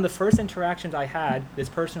 Okay. One of the first interactions I had, this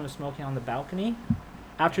person was smoking on the balcony.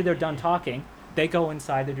 After they're done talking, they go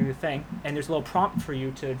inside to do the thing, and there's a little prompt for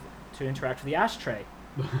you to interact with the ashtray.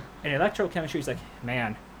 And electrochemistry is like,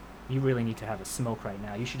 man, you really need to have a smoke right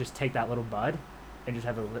now. You should just take that little bud and just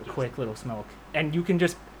have a quick little smoke. And you can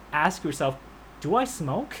just ask yourself, do I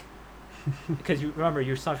smoke? Because you remember,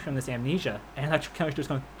 you're suffering from this amnesia. And electrochemistry is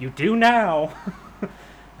going, you do now.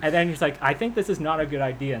 And then he's like, I think this is not a good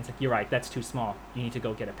idea. And it's like, you're right, that's too small. You need to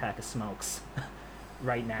go get a pack of smokes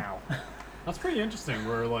right now. That's pretty interesting.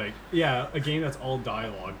 Where like, yeah, a game that's all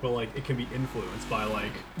dialogue, but like it can be influenced by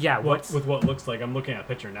like with what looks like, I'm looking at a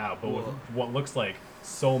picture now, but with what looks like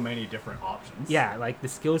so many different options. Yeah, like the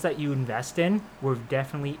skills that you invest in will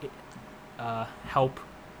definitely help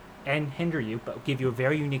and hinder you, but give you a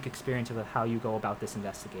very unique experience of how you go about this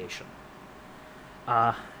investigation.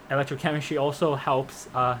 Electrochemistry also helps,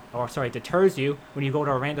 deters you when you go to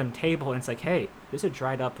a random table and it's like, hey, there's a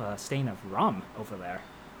dried up stain of rum over there.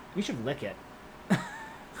 You should lick it.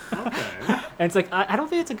 Okay. And it's like, I don't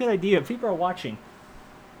think it's a good idea. People are watching.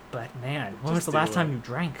 But man, when was the last time you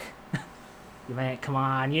drank? You man, come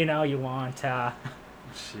on, you want And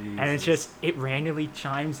it's just, it randomly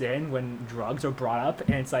chimes in when drugs are brought up,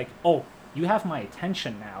 and it's like, oh, you have my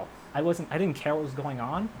attention now. I didn't care what was going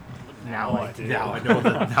on. Now I do. Now I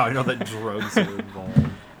know that drugs are involved.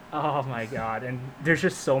 Oh my god, and there's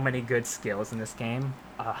just so many good skills in this game.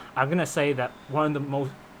 I'm gonna say that one of the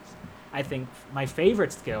most, I think, my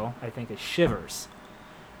favorite skill, is Shivers.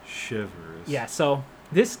 Shivers. Yeah, so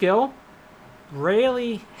this skill,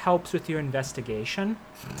 really helps with your investigation,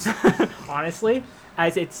 honestly,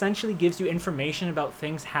 as it essentially gives you information about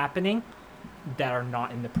things happening that are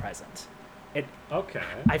not in the present. Okay.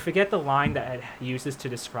 I forget the line that it uses to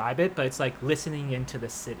describe it, but it's like listening into the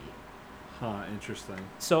city. Huh, interesting.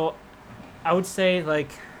 So I would say, like,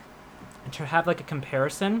 to have like a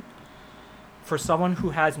comparison, for someone who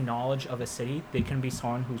has knowledge of a city, they can be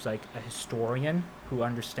someone who's like a historian who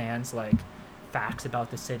understands like facts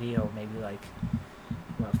about the city, or maybe like,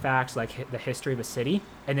 well, facts like the history of a city.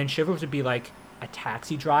 And then Shivers would be like a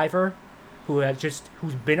taxi driver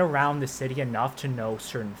who's been around the city enough to know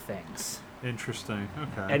certain things. Interesting.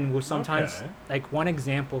 Okay. And will sometimes, Okay. like, one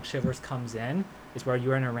example Shivers comes in is where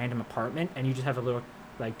you're in a random apartment and you just have a little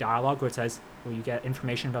like dialogue where it says, well, you get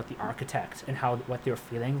information about the architect and what they're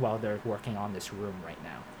feeling while they're working on this room right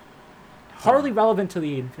now. Hardly relevant to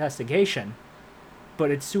the investigation, but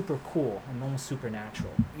it's super cool and almost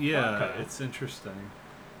supernatural. Yeah, Okay. it's interesting.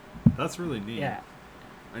 That's really neat. Yeah.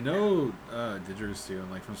 I know Didgeridoo's too, and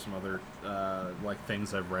like from some other like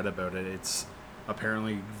things I've read about it, it's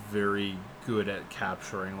apparently very good at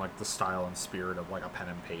capturing like the style and spirit of like a pen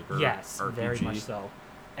and paper Yes, RPG. very much so.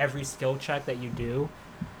 Every skill check that you do,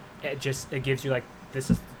 it gives you like, this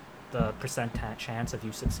is the percent chance of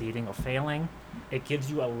you succeeding or failing. It gives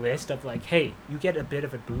you a list of like, hey, you get a bit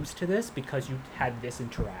of a boost to this because you had this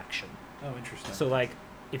interaction. Oh, interesting. So like,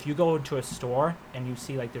 if you go into a store and you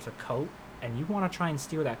see like there's a coat and you want to try and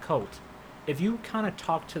steal that coat, if you kind of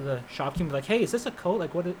talk to the shopkeeper like, hey, is this a coat?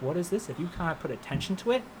 Like, what is this? If you kind of put attention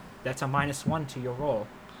to it, that's a -1 to your roll.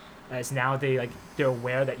 As now they're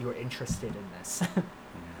aware that you're interested in this.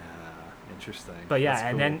 Yeah, interesting. But yeah, That's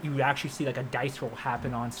and cool. then you actually see like a dice roll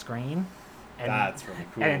happen on screen. And, That's really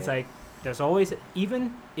cool. And it's like, there's always,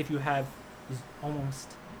 even if you have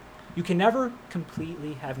almost, you can never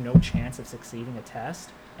completely have no chance of succeeding a test.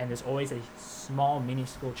 And there's always a small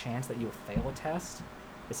minuscule chance that you'll fail a test.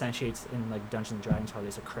 Essentially, it's in like Dungeons and Dragons where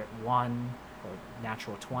there's a crit 1 or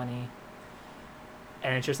natural 20.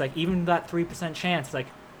 And it's just like, even that 3% chance, it's like,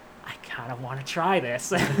 I kind of want to try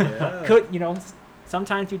this. Yeah.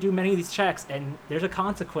 Sometimes you do many of these checks and there's a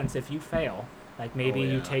consequence if you fail. Like maybe Oh,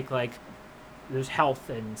 you yeah. take like, there's health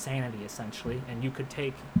and sanity essentially, and you could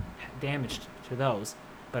take damage to those.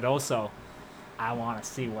 But also, I want to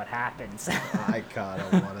see what happens. I kind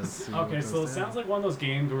of want to see. what Okay, goes so it down. sounds like one of those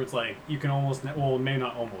games where it's like you can almost, well, maybe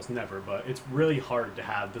not almost never, but it's really hard to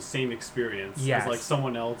have the same experience Yes. as like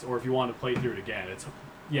someone else, or if you want to play through it again, it's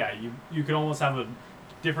you can almost have a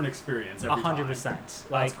different experience every time. 100%. That's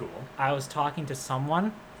Like, cool. I was talking to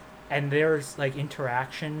someone, and there's like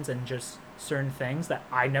interactions and just certain things that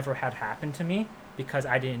I never had happen to me because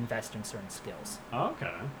I didn't invest in certain skills.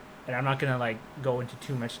 Okay. And I'm not gonna like go into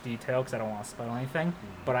too much detail because I don't want to spoil anything.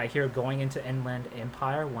 But I hear going into Inland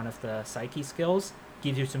Empire, one of the psyche skills,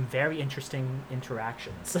 gives you some very interesting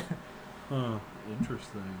interactions. Huh.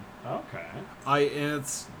 Interesting. Okay. And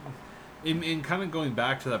it's in kind of going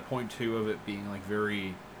back to that point too of it being like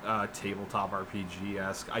very tabletop RPG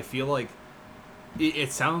esque. I feel like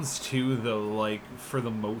it sounds too though like for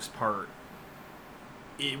the most part,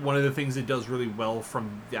 one of the things it does really well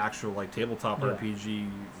from the actual like tabletop Yeah. RPG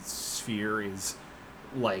sphere is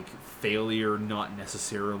like failure not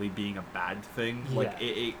necessarily being a bad thing. Like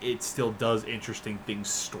Yeah. it still does interesting things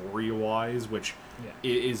story wise, which Yeah.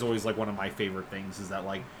 is always like one of my favorite things is that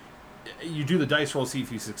like you do the dice roll, see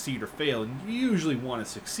if you succeed or fail, and you usually want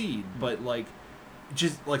to succeed, but like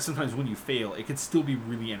just like sometimes when you fail it can still be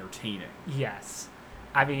really entertaining. Yes.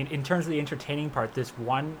 I mean, in terms of the entertaining part, there's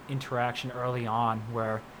one interaction early on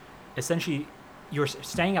where essentially you're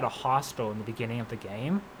staying at a hostel in the beginning of the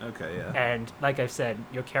game. Okay, yeah. And like I said,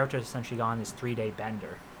 your character is essentially on this 3-day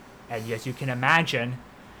bender. And as you can imagine,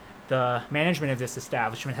 the management of this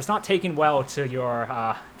establishment has not taken well to your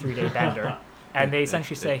 3-day bender. And they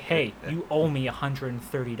essentially say, hey, you owe me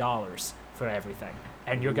 $130 for everything.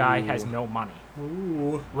 And your guy has no money.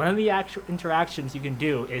 Ooh. One of the actual interactions you can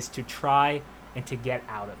do is to try and to get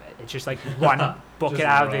out of it. It's just like run, book Just it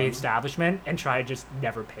out of the run. establishment and try to just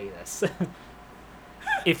never pay this.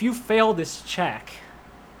 If you fail this check,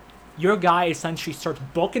 your guy essentially starts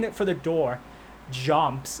booking it for the door,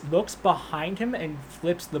 jumps, looks behind him, and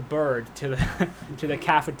flips the bird to the to the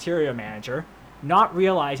cafeteria manager, not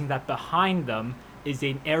realizing that behind them is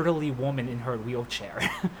an elderly woman in her wheelchair.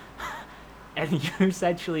 And you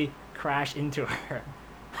essentially crash into her.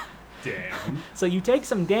 Damn. So you take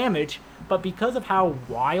some damage, but because of how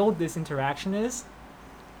wild this interaction is,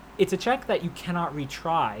 it's a check that you cannot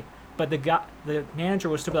retry. But the manager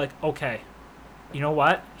will still be like, okay, you know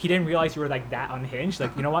what? He didn't realize you were like that unhinged.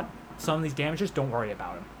 Like, you know what? Some of these damages, don't worry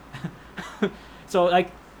about him. So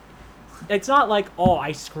like, it's not like, oh,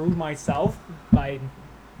 I screwed myself by,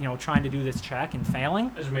 trying to do this check and failing.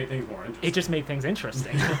 It just made things more interesting. It just made things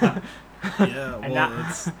interesting. Yeah, And well,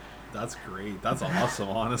 now- that's great. That's awesome.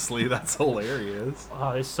 Honestly, that's hilarious.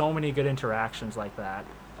 Oh, there's so many good interactions like that.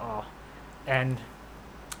 Oh, and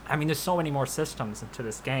I mean, there's so many more systems to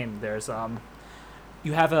this game. There's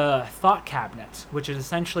you have a thought cabinet, which is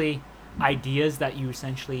essentially ideas that you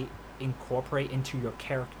essentially incorporate into your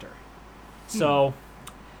character. So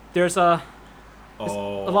there's a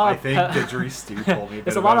Oh, a lot I of think Didgeridoo told me a bit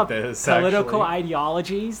there's a lot about of this. political actually.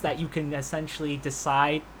 ideologies that you can essentially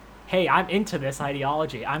decide, hey, I'm into this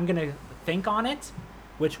ideology. I'm going to think on it,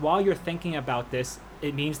 which while you're thinking about this,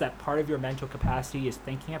 it means that part of your mental capacity is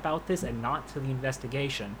thinking about this and not to the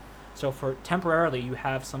investigation. So for temporarily, you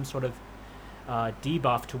have some sort of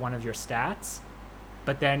debuff to one of your stats,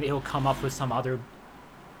 but then it'll come up with some other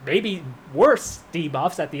maybe worse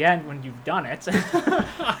debuffs at the end when you've done it.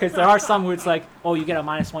 Because there are some where it's like, oh, you get a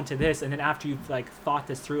 -1 to this, and then after you've like thought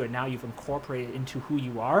this through and now you've incorporated it into who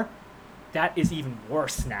you are, that is even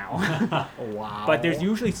worse now. Wow. But there's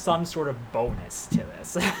usually some sort of bonus to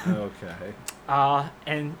this. Okay.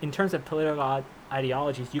 And in terms of political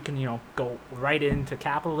ideologies, you can, go right into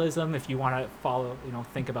capitalism if you want to follow,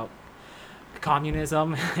 think about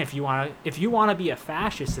communism. If you want to be a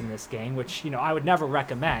fascist in this game, which, I would never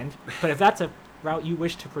recommend, but if that's a route you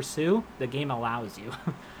wish to pursue, the game allows you.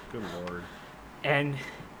 Good lord. And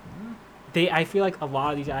I feel like a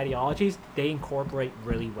lot of these ideologies, they incorporate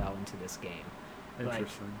really well into this game. Like,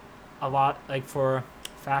 Interesting. a lot, like for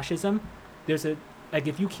fascism, there's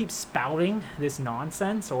if you keep spouting this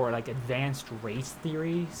nonsense or like advanced race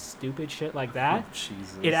theory, stupid shit like that,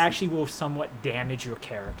 Jesus. it actually will somewhat damage your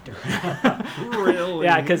character. Really?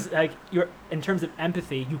 Yeah, because like in terms of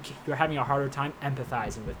empathy, you're having a harder time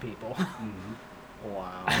empathizing with people,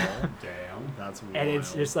 Wow. Damn. That's wild. and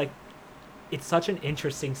it's just like it's such an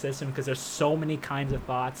interesting system because there's so many kinds of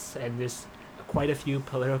thoughts and there's quite a few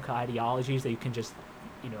political ideologies that you can just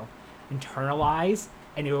internalize,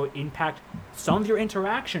 and it will impact some of your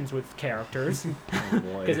interactions with characters. Oh,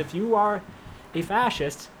 boy. Because if you are a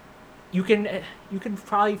fascist, you can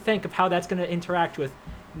probably think of how that's going to interact with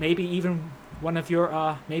maybe even one of your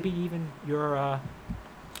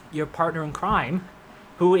your partner in crime,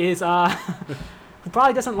 who is who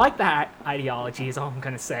probably doesn't like that ideology. Is all I'm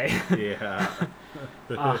going to say. Yeah.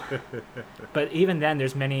 But even then,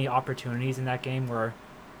 there's many opportunities in that game where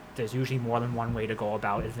there's usually more than one way to go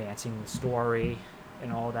about advancing the story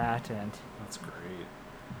and all that. And That's great.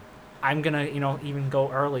 I'm gonna, even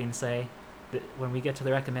go early and say that when we get to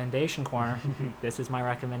the recommendation corner, this is my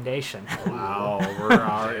recommendation. Wow,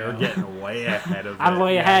 we're getting way ahead of it. I'm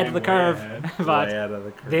way ahead of the way curve, ahead. Way but ahead of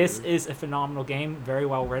the curve. this is a phenomenal game, very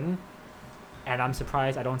well written, and I'm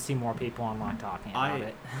surprised I don't see more people online talking about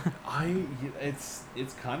it.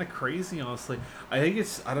 It's kind of crazy, honestly. I think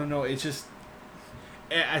I don't know, it's just,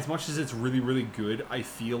 as much as it's really, really good, I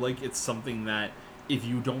feel like it's something that if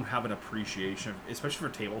you don't have an appreciation, especially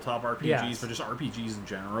for tabletop RPGs, Yes. but just RPGs in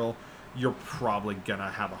general, you're probably gonna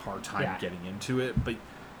have a hard time Yeah. getting into it. But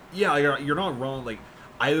yeah, you're not wrong. Like,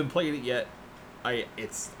 I haven't played it yet.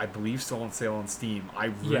 It's I believe still on sale on Steam.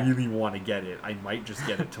 I Yeah. really want to get it. I might just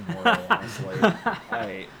get it tomorrow.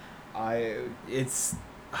 Honestly,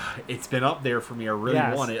 it's been up there for me. I really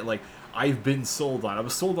Yes. want it. Like, I've been sold on it. I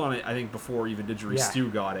was sold on it, I think, before even Didgeridoo Yeah. Stu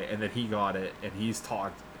got it, and then he got it, and he's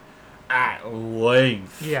talked at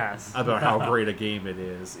length Yes. about how great a game it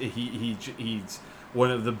is. He's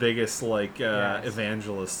one of the biggest Yes.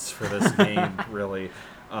 evangelists for this game. Really,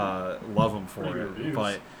 love him for Pretty it. good reviews.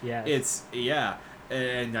 But Yes.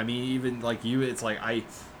 and I mean, even like you, it's like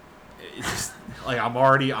it's just like I'm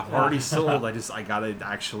already sold. I gotta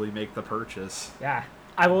actually make the purchase. Yeah,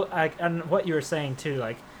 I will. And what you were saying too,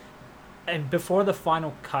 like, and before the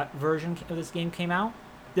final cut version of this game came out,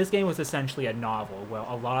 this game was essentially a novel where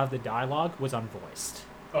a lot of the dialogue was unvoiced.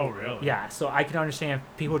 Oh, really? Yeah, so I can understand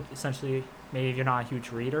people essentially, maybe if you're not a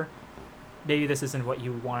huge reader, maybe this isn't what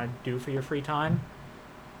you want to do for your free time,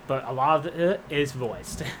 but a lot of it is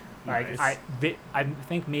voiced. Like, Nice. I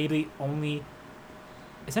think maybe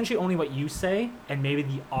essentially only what you say and maybe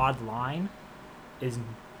the odd line is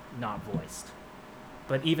not voiced.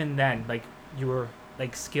 But even then, like, your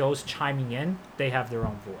like skills chiming in, they have their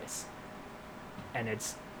own voice, and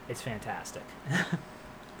it's fantastic.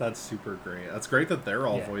 That's super great. That's great that they're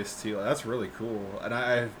all Yeah. voiced too. That's really cool. And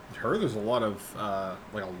I've heard there's a lot of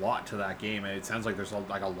like a lot to that game, and it sounds like there's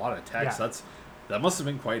like a lot of text. Yeah. That must have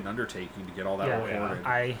been quite an undertaking to get all that Yeah.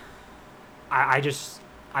 recorded. I just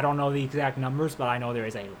I don't know the exact numbers, but I know there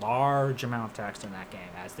is a large amount of text in that game,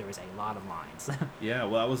 as there is a lot of lines. Yeah,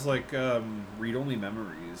 well, that was like read-only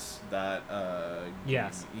memories. That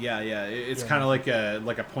Yes. yeah, it's Yeah. kind of like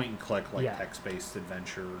a point-and-click, like Yeah. text-based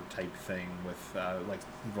adventure type thing with like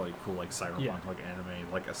really cool, like cyberpunk, Yeah. like anime,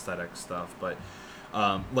 like aesthetic stuff. But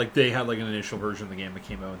like they had like an initial version of the game that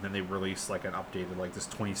came out, and then they released like an updated, like this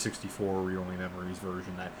 2064 read-only memories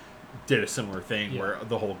version that did a similar thing Yeah. where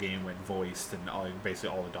the whole game went voiced and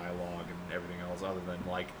basically all the dialogue and everything else, other than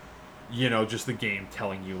like, you know, just the game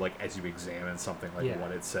telling you like as you examine something like Yeah.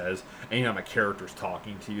 what it says. Anytime a character's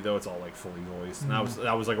talking to you though, it's all like fully voiced, and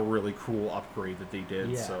that was like a really cool upgrade that they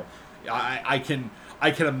did. Yeah. So I can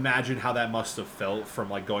imagine how that must have felt from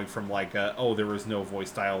like going from like oh, there was no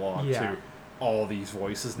voice dialogue Yeah. to all these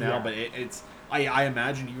voices now. Yeah. But it's I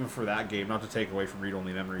imagine even for that game, not to take away from Read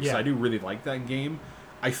Only Memories, Yeah. I do really like that game.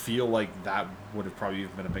 I feel like that would have probably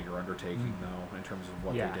even been a bigger undertaking though, in terms of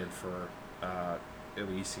what Yeah. they did for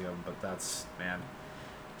Elysium. But that's, man,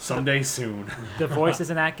 someday soon. The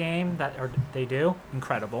voices in that game they do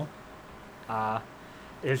incredible.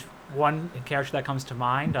 There's one character that comes to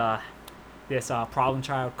mind. This problem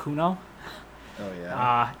child Kuno. Oh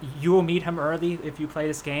yeah. You will meet him early if you play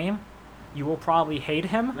this game. You will probably hate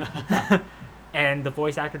him, and the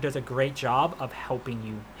voice actor does a great job of helping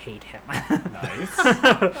you hate him. Nice.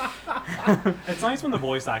 It's nice when the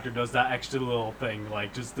voice actor does that extra little thing,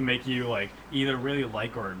 like just to make you like either really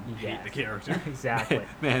like or hate Yes. the character. Exactly.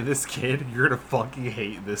 Man, this kid, you're gonna fucking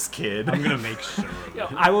hate this kid. I'm gonna make sure of You know,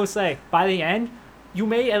 it. I will say, by the end, you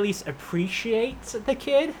may at least appreciate the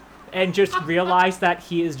kid and just realize that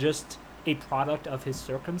he is just a product of his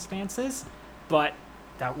circumstances, but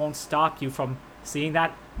that won't stop you from seeing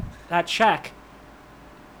that check.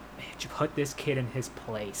 You put this kid in his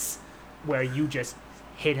place, where you just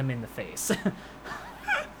hit him in the face.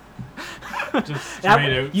 Just That-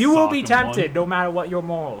 straight out you will sock be him tempted, one. no matter what your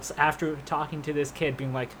morals, after talking to this kid,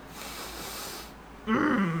 being like,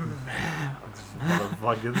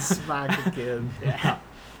 Motherfucking smack the kid. yeah.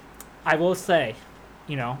 I will say,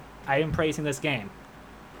 you know, I am praising this game.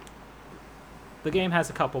 The game has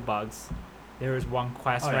a couple bugs. There is one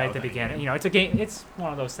quest Oh, yeah, right at the okay, beginning. yeah. You know, it's a game. It's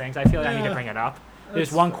one of those things. I feel like I need to Yeah, bring it up. There's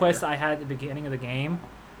that's one fair. quest I had at the beginning of the game.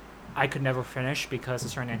 I could never finish because a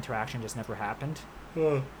certain interaction just never happened.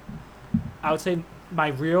 I would say my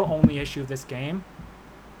real only issue of this game,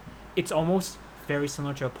 it's almost very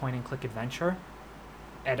similar to a point-and-click adventure,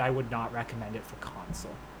 and I would not recommend it for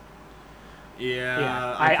console.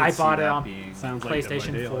 Yeah, I bought it on Sounds like Dead by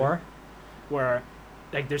PlayStation Daylight. 4, where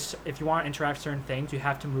like there's if you want to interact with certain things, you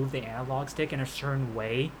have to move the analog stick in a certain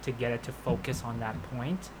way to get it to focus on that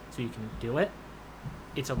point, so you can do it.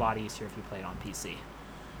 It's a lot easier if you play it on PC.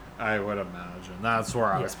 I would imagine that's where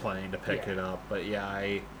I was Yeah. planning to pick Yeah. it up, but yeah,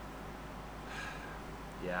 I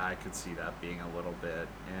could see that being a little bit,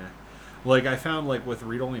 yeah. Like I found like with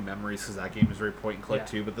Read Only Memories, because that game is very point and click Yeah.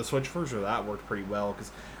 too, but the Switch version of that worked pretty well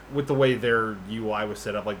because with the way their UI was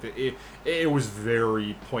set up, like it was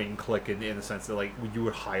very point and click in the sense that like you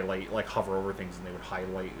would highlight, like hover over things and they would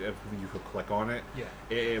highlight if you could click on it. Yeah.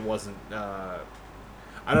 It wasn't.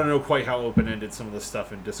 I don't know quite how open ended some of the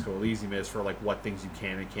stuff in Disco Elysium is for like what things you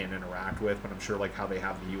can and can't interact with, but I'm sure like how they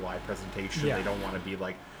have the UI presentation, Yeah. they don't want to be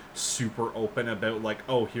like super open about like,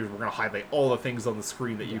 oh, here we're gonna highlight all the things on the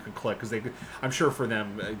screen that you can click, because I'm sure for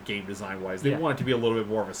them game design wise, they Yeah. want it to be a little bit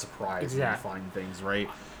more of a surprise when you Exactly. find things, right?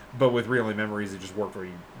 But with Read Only Memories, it just worked where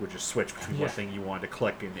you would just switch between what Yeah. thing you wanted to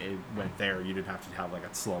click, and it went there. You didn't have to have like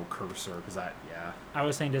a slow cursor, because that, yeah. I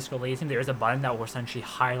was saying Disco Elysium, there is a button that will essentially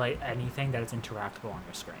highlight anything that is interactable on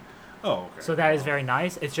your screen. Oh, okay. So that is very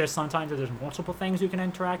nice. It's just sometimes there's multiple things you can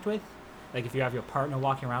interact with. Like if you have your partner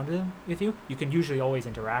walking around with you, you can usually always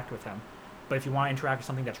interact with him. But if you want to interact with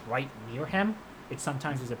something that's right near him, it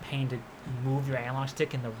sometimes is a pain to move your analog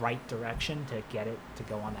stick in the right direction to get it to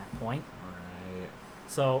go on that point. Alright.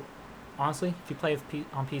 So honestly, if you play with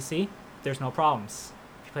on PC, there's no problems.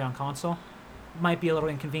 If you play on console, might be a little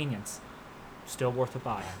inconvenience. Still worth a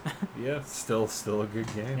buy. Yeah, still a good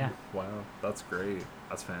game. Yeah. Wow, that's great.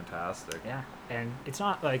 That's fantastic. Yeah, and it's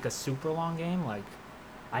not like a super long game. Like,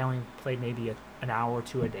 I only played maybe an hour or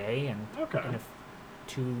two a day, and Okay.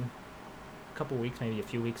 in couple weeks, maybe a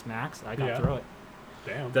few weeks max, I got Yeah. through it.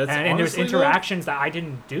 Damn. That's And there's honestly, though- interactions that I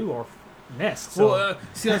didn't do or missed. So Well,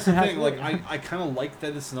 see, that's the thing. Like, I kind of like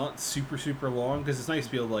that it's not super long, because it's nice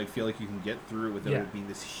to be able to like feel like you can get through it without Yeah. it being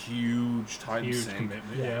this huge time Huge sink.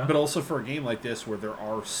 commitment. Yeah. Yeah. But also for a game like this where there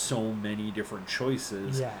are so many different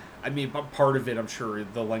choices. yeah, I mean, but part of it, I'm sure,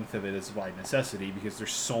 the length of it is by necessity, because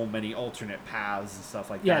there's so many alternate paths and stuff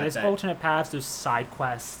like yeah. that. There's that- alternate paths. There's side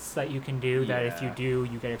quests that you can do. That if you Yeah. do,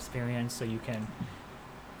 you get experience. So you can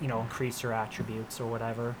increase your attributes or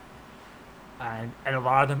whatever. And a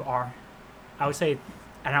lot of them are, I would say,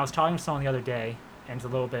 and I was talking to someone the other day, and it's a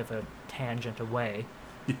little bit of a tangent away,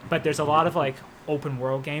 but there's a lot of like open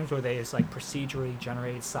world games where there's like procedurally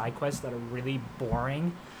generated side quests that are really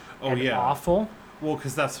boring and awful. Well,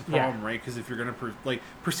 because that's the problem, right? Because if you're going to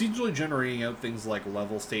procedurally generating out things like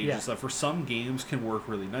level stages and stuff, for some games can work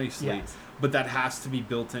really nicely, but that has to be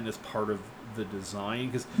built in as part of the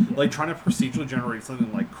design. Because like trying to procedurally generate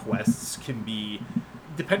something like quests can be,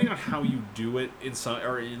 depending on how you do it in some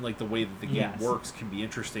or in like the way that the game works, can be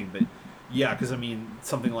interesting. But yeah, because I mean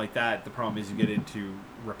something like that, the problem is you get into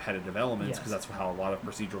repetitive elements because that's how a lot of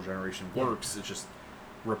procedural generation works. It's just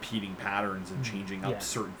repeating patterns and changing up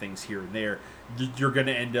certain things here and there. You're going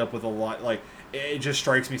to end up with a lot, like, it just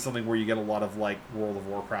strikes me something where you get a lot of like World of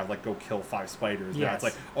Warcraft, like go kill 5 spiders. Now it's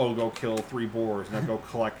like, oh, go kill 3 boars. Now go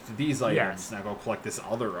collect these items. Now go collect this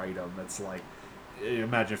other item. It's like,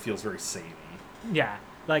 imagine it feels very samey. Yeah,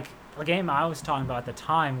 like the game I was talking about at the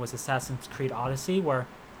time was Assassin's Creed Odyssey, where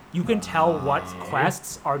you can tell what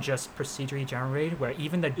quests are just procedurally generated, where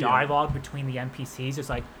even the dialogue between the NPCs is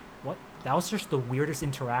like, what? That was just the weirdest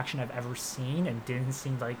interaction I've ever seen, and didn't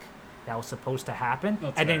seem like that was supposed to happen.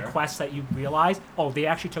 Then quests that you realize, they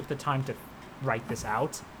actually took the time to write this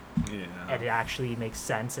out. Yeah. And it actually makes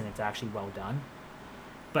sense, and it's actually well done.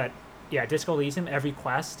 But yeah, Disco Elysium, every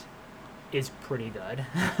quest is pretty good.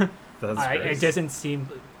 That's great. It doesn't seem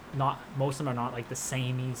most of them are not like the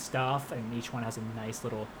samey stuff, and each one has a nice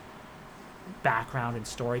little background and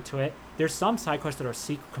story to it. There's some side quests that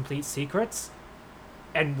are complete secrets,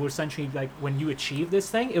 and will essentially, like, when you achieve this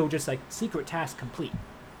thing, it will just, like, secret task complete.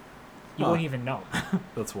 You won't even know.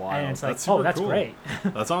 That's wild. And it's like, that's that's cool. great.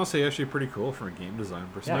 That's honestly actually pretty cool from a game design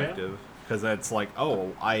perspective. Because that's like,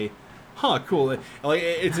 cool. Like,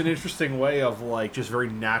 it's an interesting way of, like, just very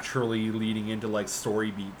naturally leading into, like,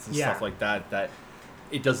 story beats and stuff like that, that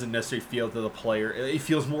it doesn't necessarily feel to the player. It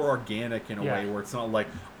feels more organic in a way where it's not like,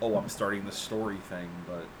 I'm starting the story thing,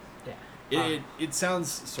 but... It sounds,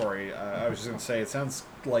 sorry, I was just going to say, it sounds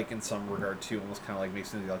like in some regard too, almost kind of like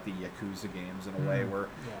makes me like the Yakuza games in a way where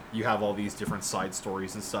you have all these different side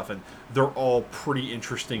stories and stuff, and they're all pretty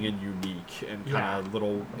interesting and unique and kind of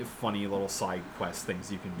little funny little side quest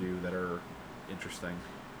things you can do that are interesting.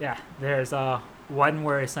 Yeah, there's one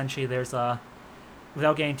where essentially there's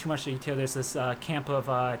without getting too much detail, there's this camp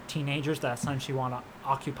of teenagers that essentially want to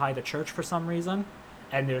occupy the church for some reason.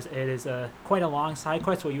 And it is quite a long side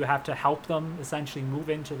quest where you have to help them essentially move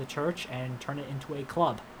into the church and turn it into a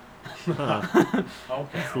club.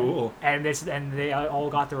 Okay, cool. And they all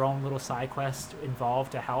got their own little side quest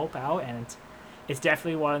involved to help out, and it's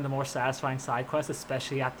definitely one of the more satisfying side quests,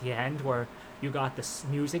 especially at the end where you got this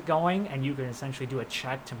music going and you can essentially do a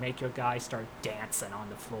check to make your guy start dancing on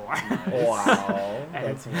the floor. Wow,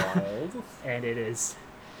 that's wild. And it's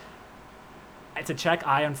a check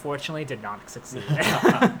I unfortunately did not succeed.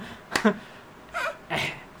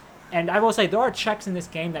 And I will say there are checks in this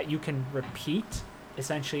game that you can repeat.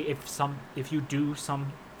 Essentially, if you do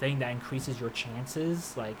something that increases your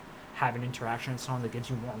chances, like have an interaction with someone that gives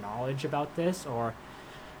you more knowledge about this, or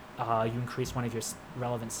you increase one of your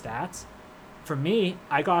relevant stats. For me,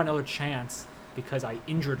 I got another chance because I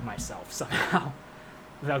injured myself somehow,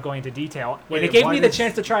 without going into detail. And it gave me the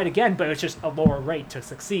chance to try it again, but it was just a lower rate to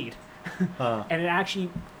succeed. And it actually,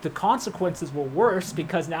 the consequences were worse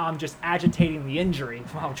because now I'm just agitating the injury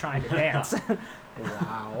while trying to dance.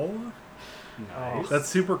 Wow. Nice. That's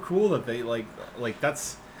super cool that they like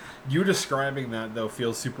that's, you describing that though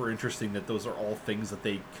feels super interesting, that those are all things that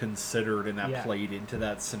they considered and that played into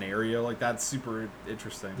that scenario. Like, that's super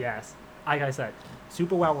interesting. Yes. Like I said,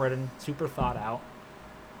 super well written, super thought out.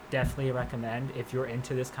 Definitely recommend if you're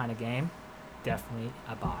into this kind of game. Definitely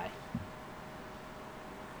a buy.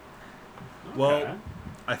 Well,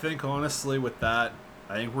 I think honestly with that,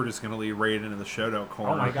 I think we're just going to lead right into the showdown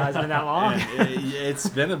corner. Oh my God, it's been that long? It's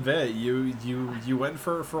been a bit. You went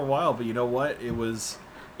for a while, but you know what? It was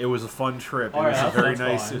a fun trip. It was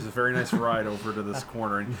a very nice ride over to this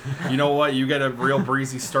corner. And you know what? You get a real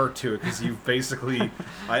breezy start to it because you've basically,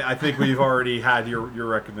 I think we've already had your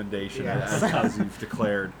recommendation as you've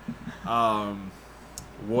declared.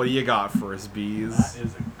 What do you got for us, Bees? That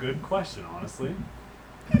is a good question, honestly.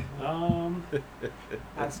 I'm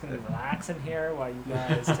just going to relax in here while you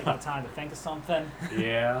guys take the time to think of something.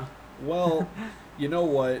 Yeah. Well, you know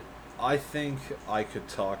what? I think I could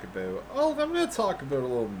talk about... I'm going to talk about a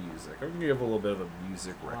little music. I'm going to give a little bit of a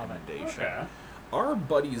music recommendation. Okay. Our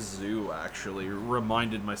buddy Zoo actually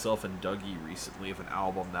reminded myself and Dougie recently of an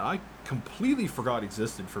album that I completely forgot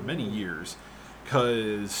existed for many years.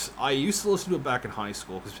 because I used to listen to it back in high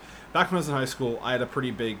school. Because back when I was in high school, I had a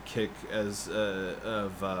pretty big kick I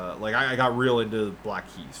got real into Black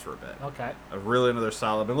Keys for a bit. Okay. I'm really into their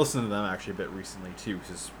style. I've been listening to them actually a bit recently too,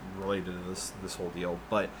 because it's related to this whole deal.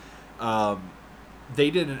 But they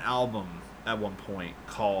did an album at one point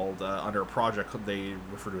called under a project they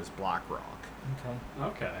refer to as Black Rock. Okay.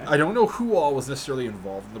 Okay. I don't know who all was necessarily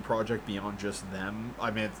involved in the project beyond just them.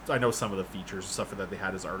 I mean, I know some of the features and stuff that they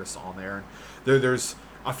had as artists on there. And there's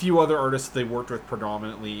a few other artists they worked with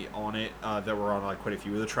predominantly on it that were on like quite a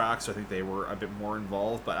few of the tracks. So I think they were a bit more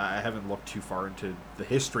involved, but I haven't looked too far into the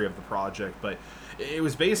history of the project. But it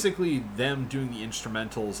was basically them doing the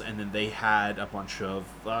instrumentals, and then they had a bunch of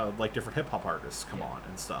like different hip hop artists come on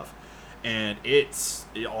and stuff. And it's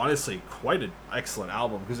honestly quite an excellent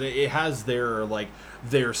album because it has their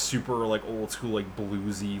super like old school like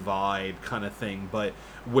bluesy vibe kind of thing, but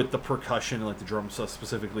with the percussion and like the drum stuff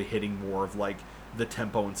specifically hitting more of like the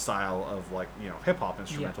tempo and style of like, you know, hip hop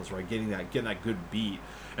instrumentals, right? Getting that good beat,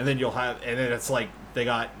 and then it's like they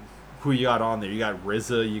got who you got on there. You got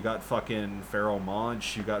RZA, you got fucking Pharoah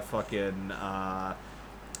Monch, you got fucking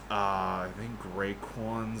I think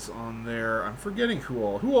Raekwon's on there. I'm forgetting who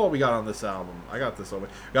all we got on this album. I got this over.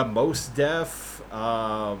 We got Mos Def.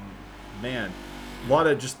 Man, a lot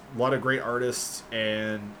of great artists,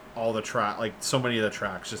 and all the so many of the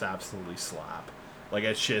tracks just absolutely slap. Like,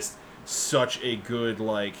 it's just such a good,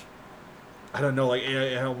 like, I don't know, like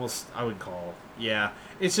it almost I would call, yeah,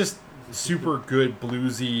 it's just super good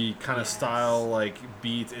bluesy kind of style, like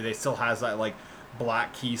beats. It still has that like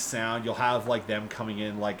Black Keys sound. You'll have like them coming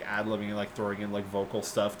in like ad-libbing and like throwing in like vocal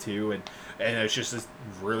stuff too, and it's just this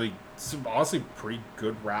really honestly pretty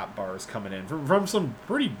good rap bars coming in from some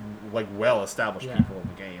pretty like well established people in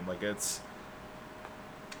the game. Like it's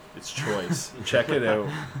choice. Check it out.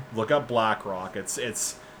 Look up Black Rock.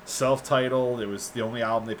 It's self-titled. It was the only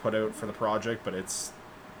album they put out for the project, but it's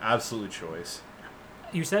absolutely choice.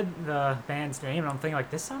 You said the band's name, and I'm thinking,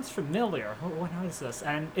 like, this sounds familiar. What is this?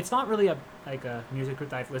 And it's not really a music group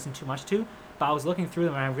that I've listened too much to, but I was looking through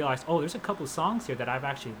them, and I realized, oh, there's a couple songs here that I've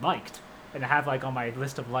actually liked, and I have, like, on my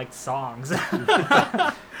list of liked songs.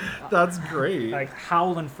 That's great. Like,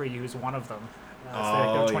 Howlin' For You is one of them. It's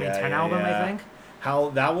like their 2010 album, I think.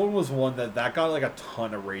 That one was one that got, like, a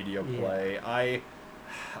ton of radio play.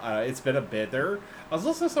 It's been a bit there. I was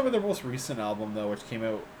listening to some of their most recent album though, which came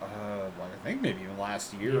out I think maybe even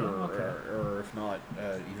last year, or if not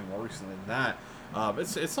even more recently than that.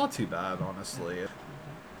 It's not too bad, honestly.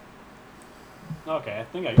 Okay, I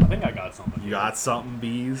think I got something. You got something,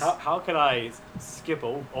 Bees? How could I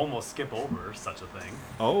almost skip over such a thing?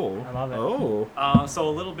 Oh, I love it. Oh, So a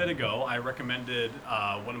little bit ago, I recommended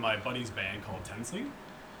one of my buddies' band called Tensely.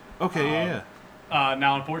 okay, yeah.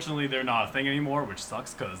 Now, unfortunately, they're not a thing anymore, which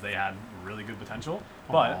sucks because they had really good potential.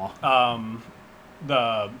 But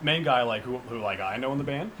the main guy, like who I know in the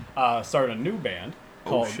band, started a new band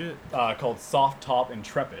called Soft Top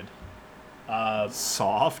Intrepid.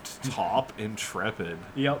 Soft Top Intrepid.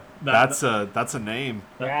 Yep, That's a name.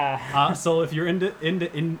 Yeah. So if you're into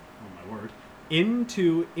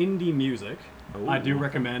indie music, I do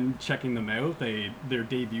recommend checking them out. Their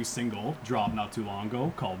debut single dropped not too long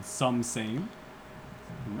ago called Some Same.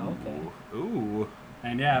 Okay. Ooh.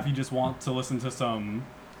 And yeah, if you just want to listen to some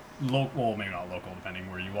local, well, maybe not local depending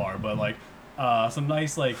where you are, but like some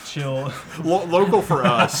nice like chill Local for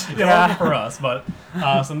us. yeah, local for us, but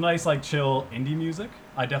some nice like chill indie music,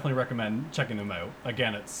 I definitely recommend checking them out.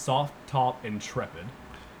 Again, it's Soft Top Intrepid.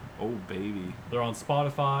 Oh baby. They're on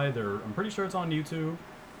Spotify. I'm pretty sure it's on YouTube.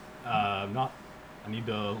 I need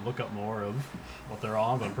to look up more of what they're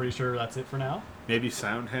on, but I'm pretty sure that's it for now. Maybe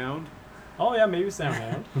Soundhound. Oh yeah, maybe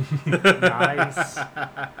Soundhound. Nice.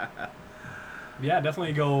 Yeah,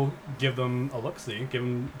 definitely go give them a look-see. Give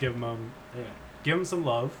them some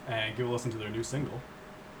love and give a listen to their new single.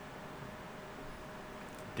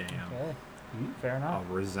 Damn. Okay. Fair A enough.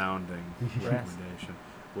 resounding recommendation.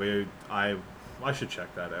 I should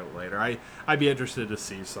check that out later. I'd be interested to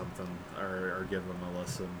see something or give them a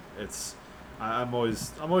listen. I'm always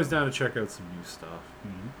down to check out some new stuff.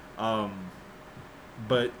 Mm-hmm.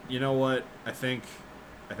 But you know what? I think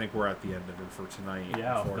we're at the end of it for tonight.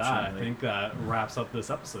 Yeah, with that, I think that wraps up this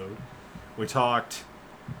episode. We talked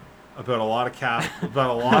about a lot of about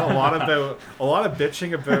a lot of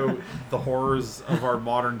bitching about the horrors of our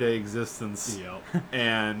modern day existence. Yep.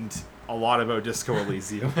 And a lot about Disco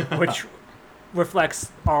Elysium. Which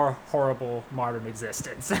reflects our horrible modern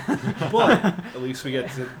existence. But at least we get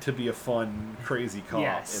to be a fun, crazy cop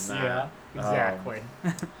Yes, in that. yeah, exactly.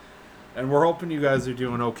 And we're hoping you guys are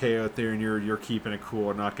doing okay out there and you're keeping it cool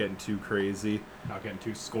and not getting too crazy. Not getting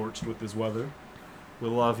too scorched with this weather. We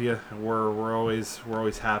love you. We're always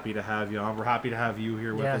happy to have you on. We're happy to have you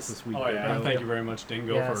here with us Yes. this week. Oh yeah, Dingo. thank you very much,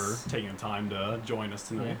 Dingo, Yes. for taking the time to join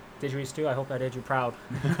us Yeah. tonight. Didgeridoo, I hope I did you proud.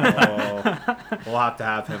 Oh, we'll have to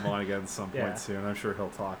have him on again at some point Yeah. soon. I'm sure he'll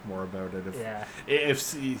talk more about it Yeah. if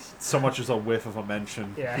so much as a whiff of a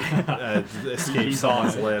mention Yeah. escapes He's on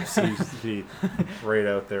someone's it. lips. He'd be right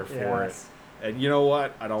out there for Yes. it. And you know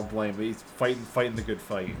what? I don't blame him. He's fighting the good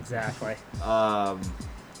fight. Exactly.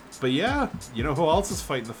 But yeah, you know who else is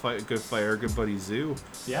fighting the good fight? Our good buddy Zoo.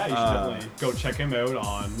 Yeah, you should definitely go check him out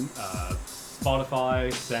on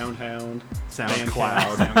Spotify, SoundHound,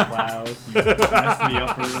 SoundCloud. SoundCloud. You messed me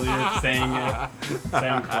up earlier saying it.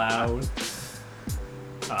 SoundCloud.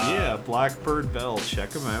 Yeah, Blackbird Bell.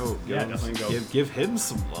 Check him out. Yeah, definitely go. Give him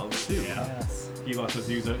some love too. Yeah. Yes. He lets us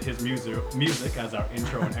use his music as our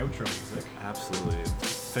intro and outro music. Absolutely.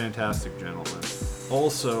 Fantastic gentleman.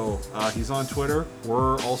 Also, he's on Twitter.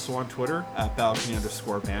 We're also on Twitter at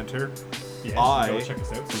balcony_banter. Yeah, I- go check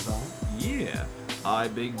us out sometime. Yeah. I,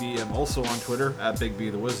 Big B, am also on Twitter at Big B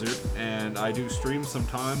the Wizard, and I do stream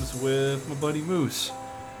sometimes with my buddy Moose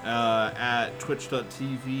at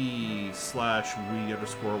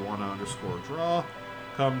twitch.tv/we_wanna_draw.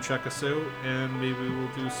 Come check us out, and maybe we'll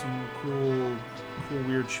do some cool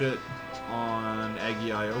weird shit on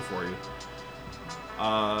Aggie.io for you.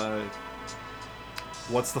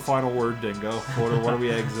 What's the final word, Dingo? What are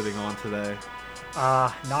we exiting on today?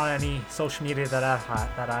 Not any social media that I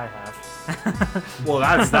have. Well,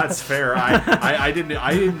 that's fair. I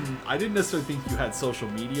didn't necessarily think you had social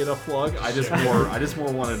media to plug. I just more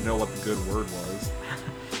wanted to know what the good word was.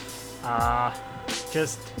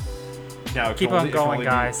 Just Now it keep can on only- it can going, only be-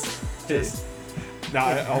 guys. Just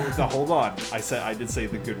Now, now hold on. I did say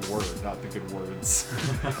the good word, not the good words.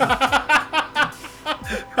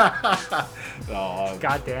 Oh,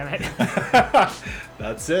 God damn it.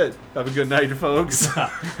 that's it. Have a good night, folks.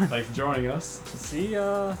 Thanks for joining us. See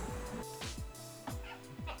ya.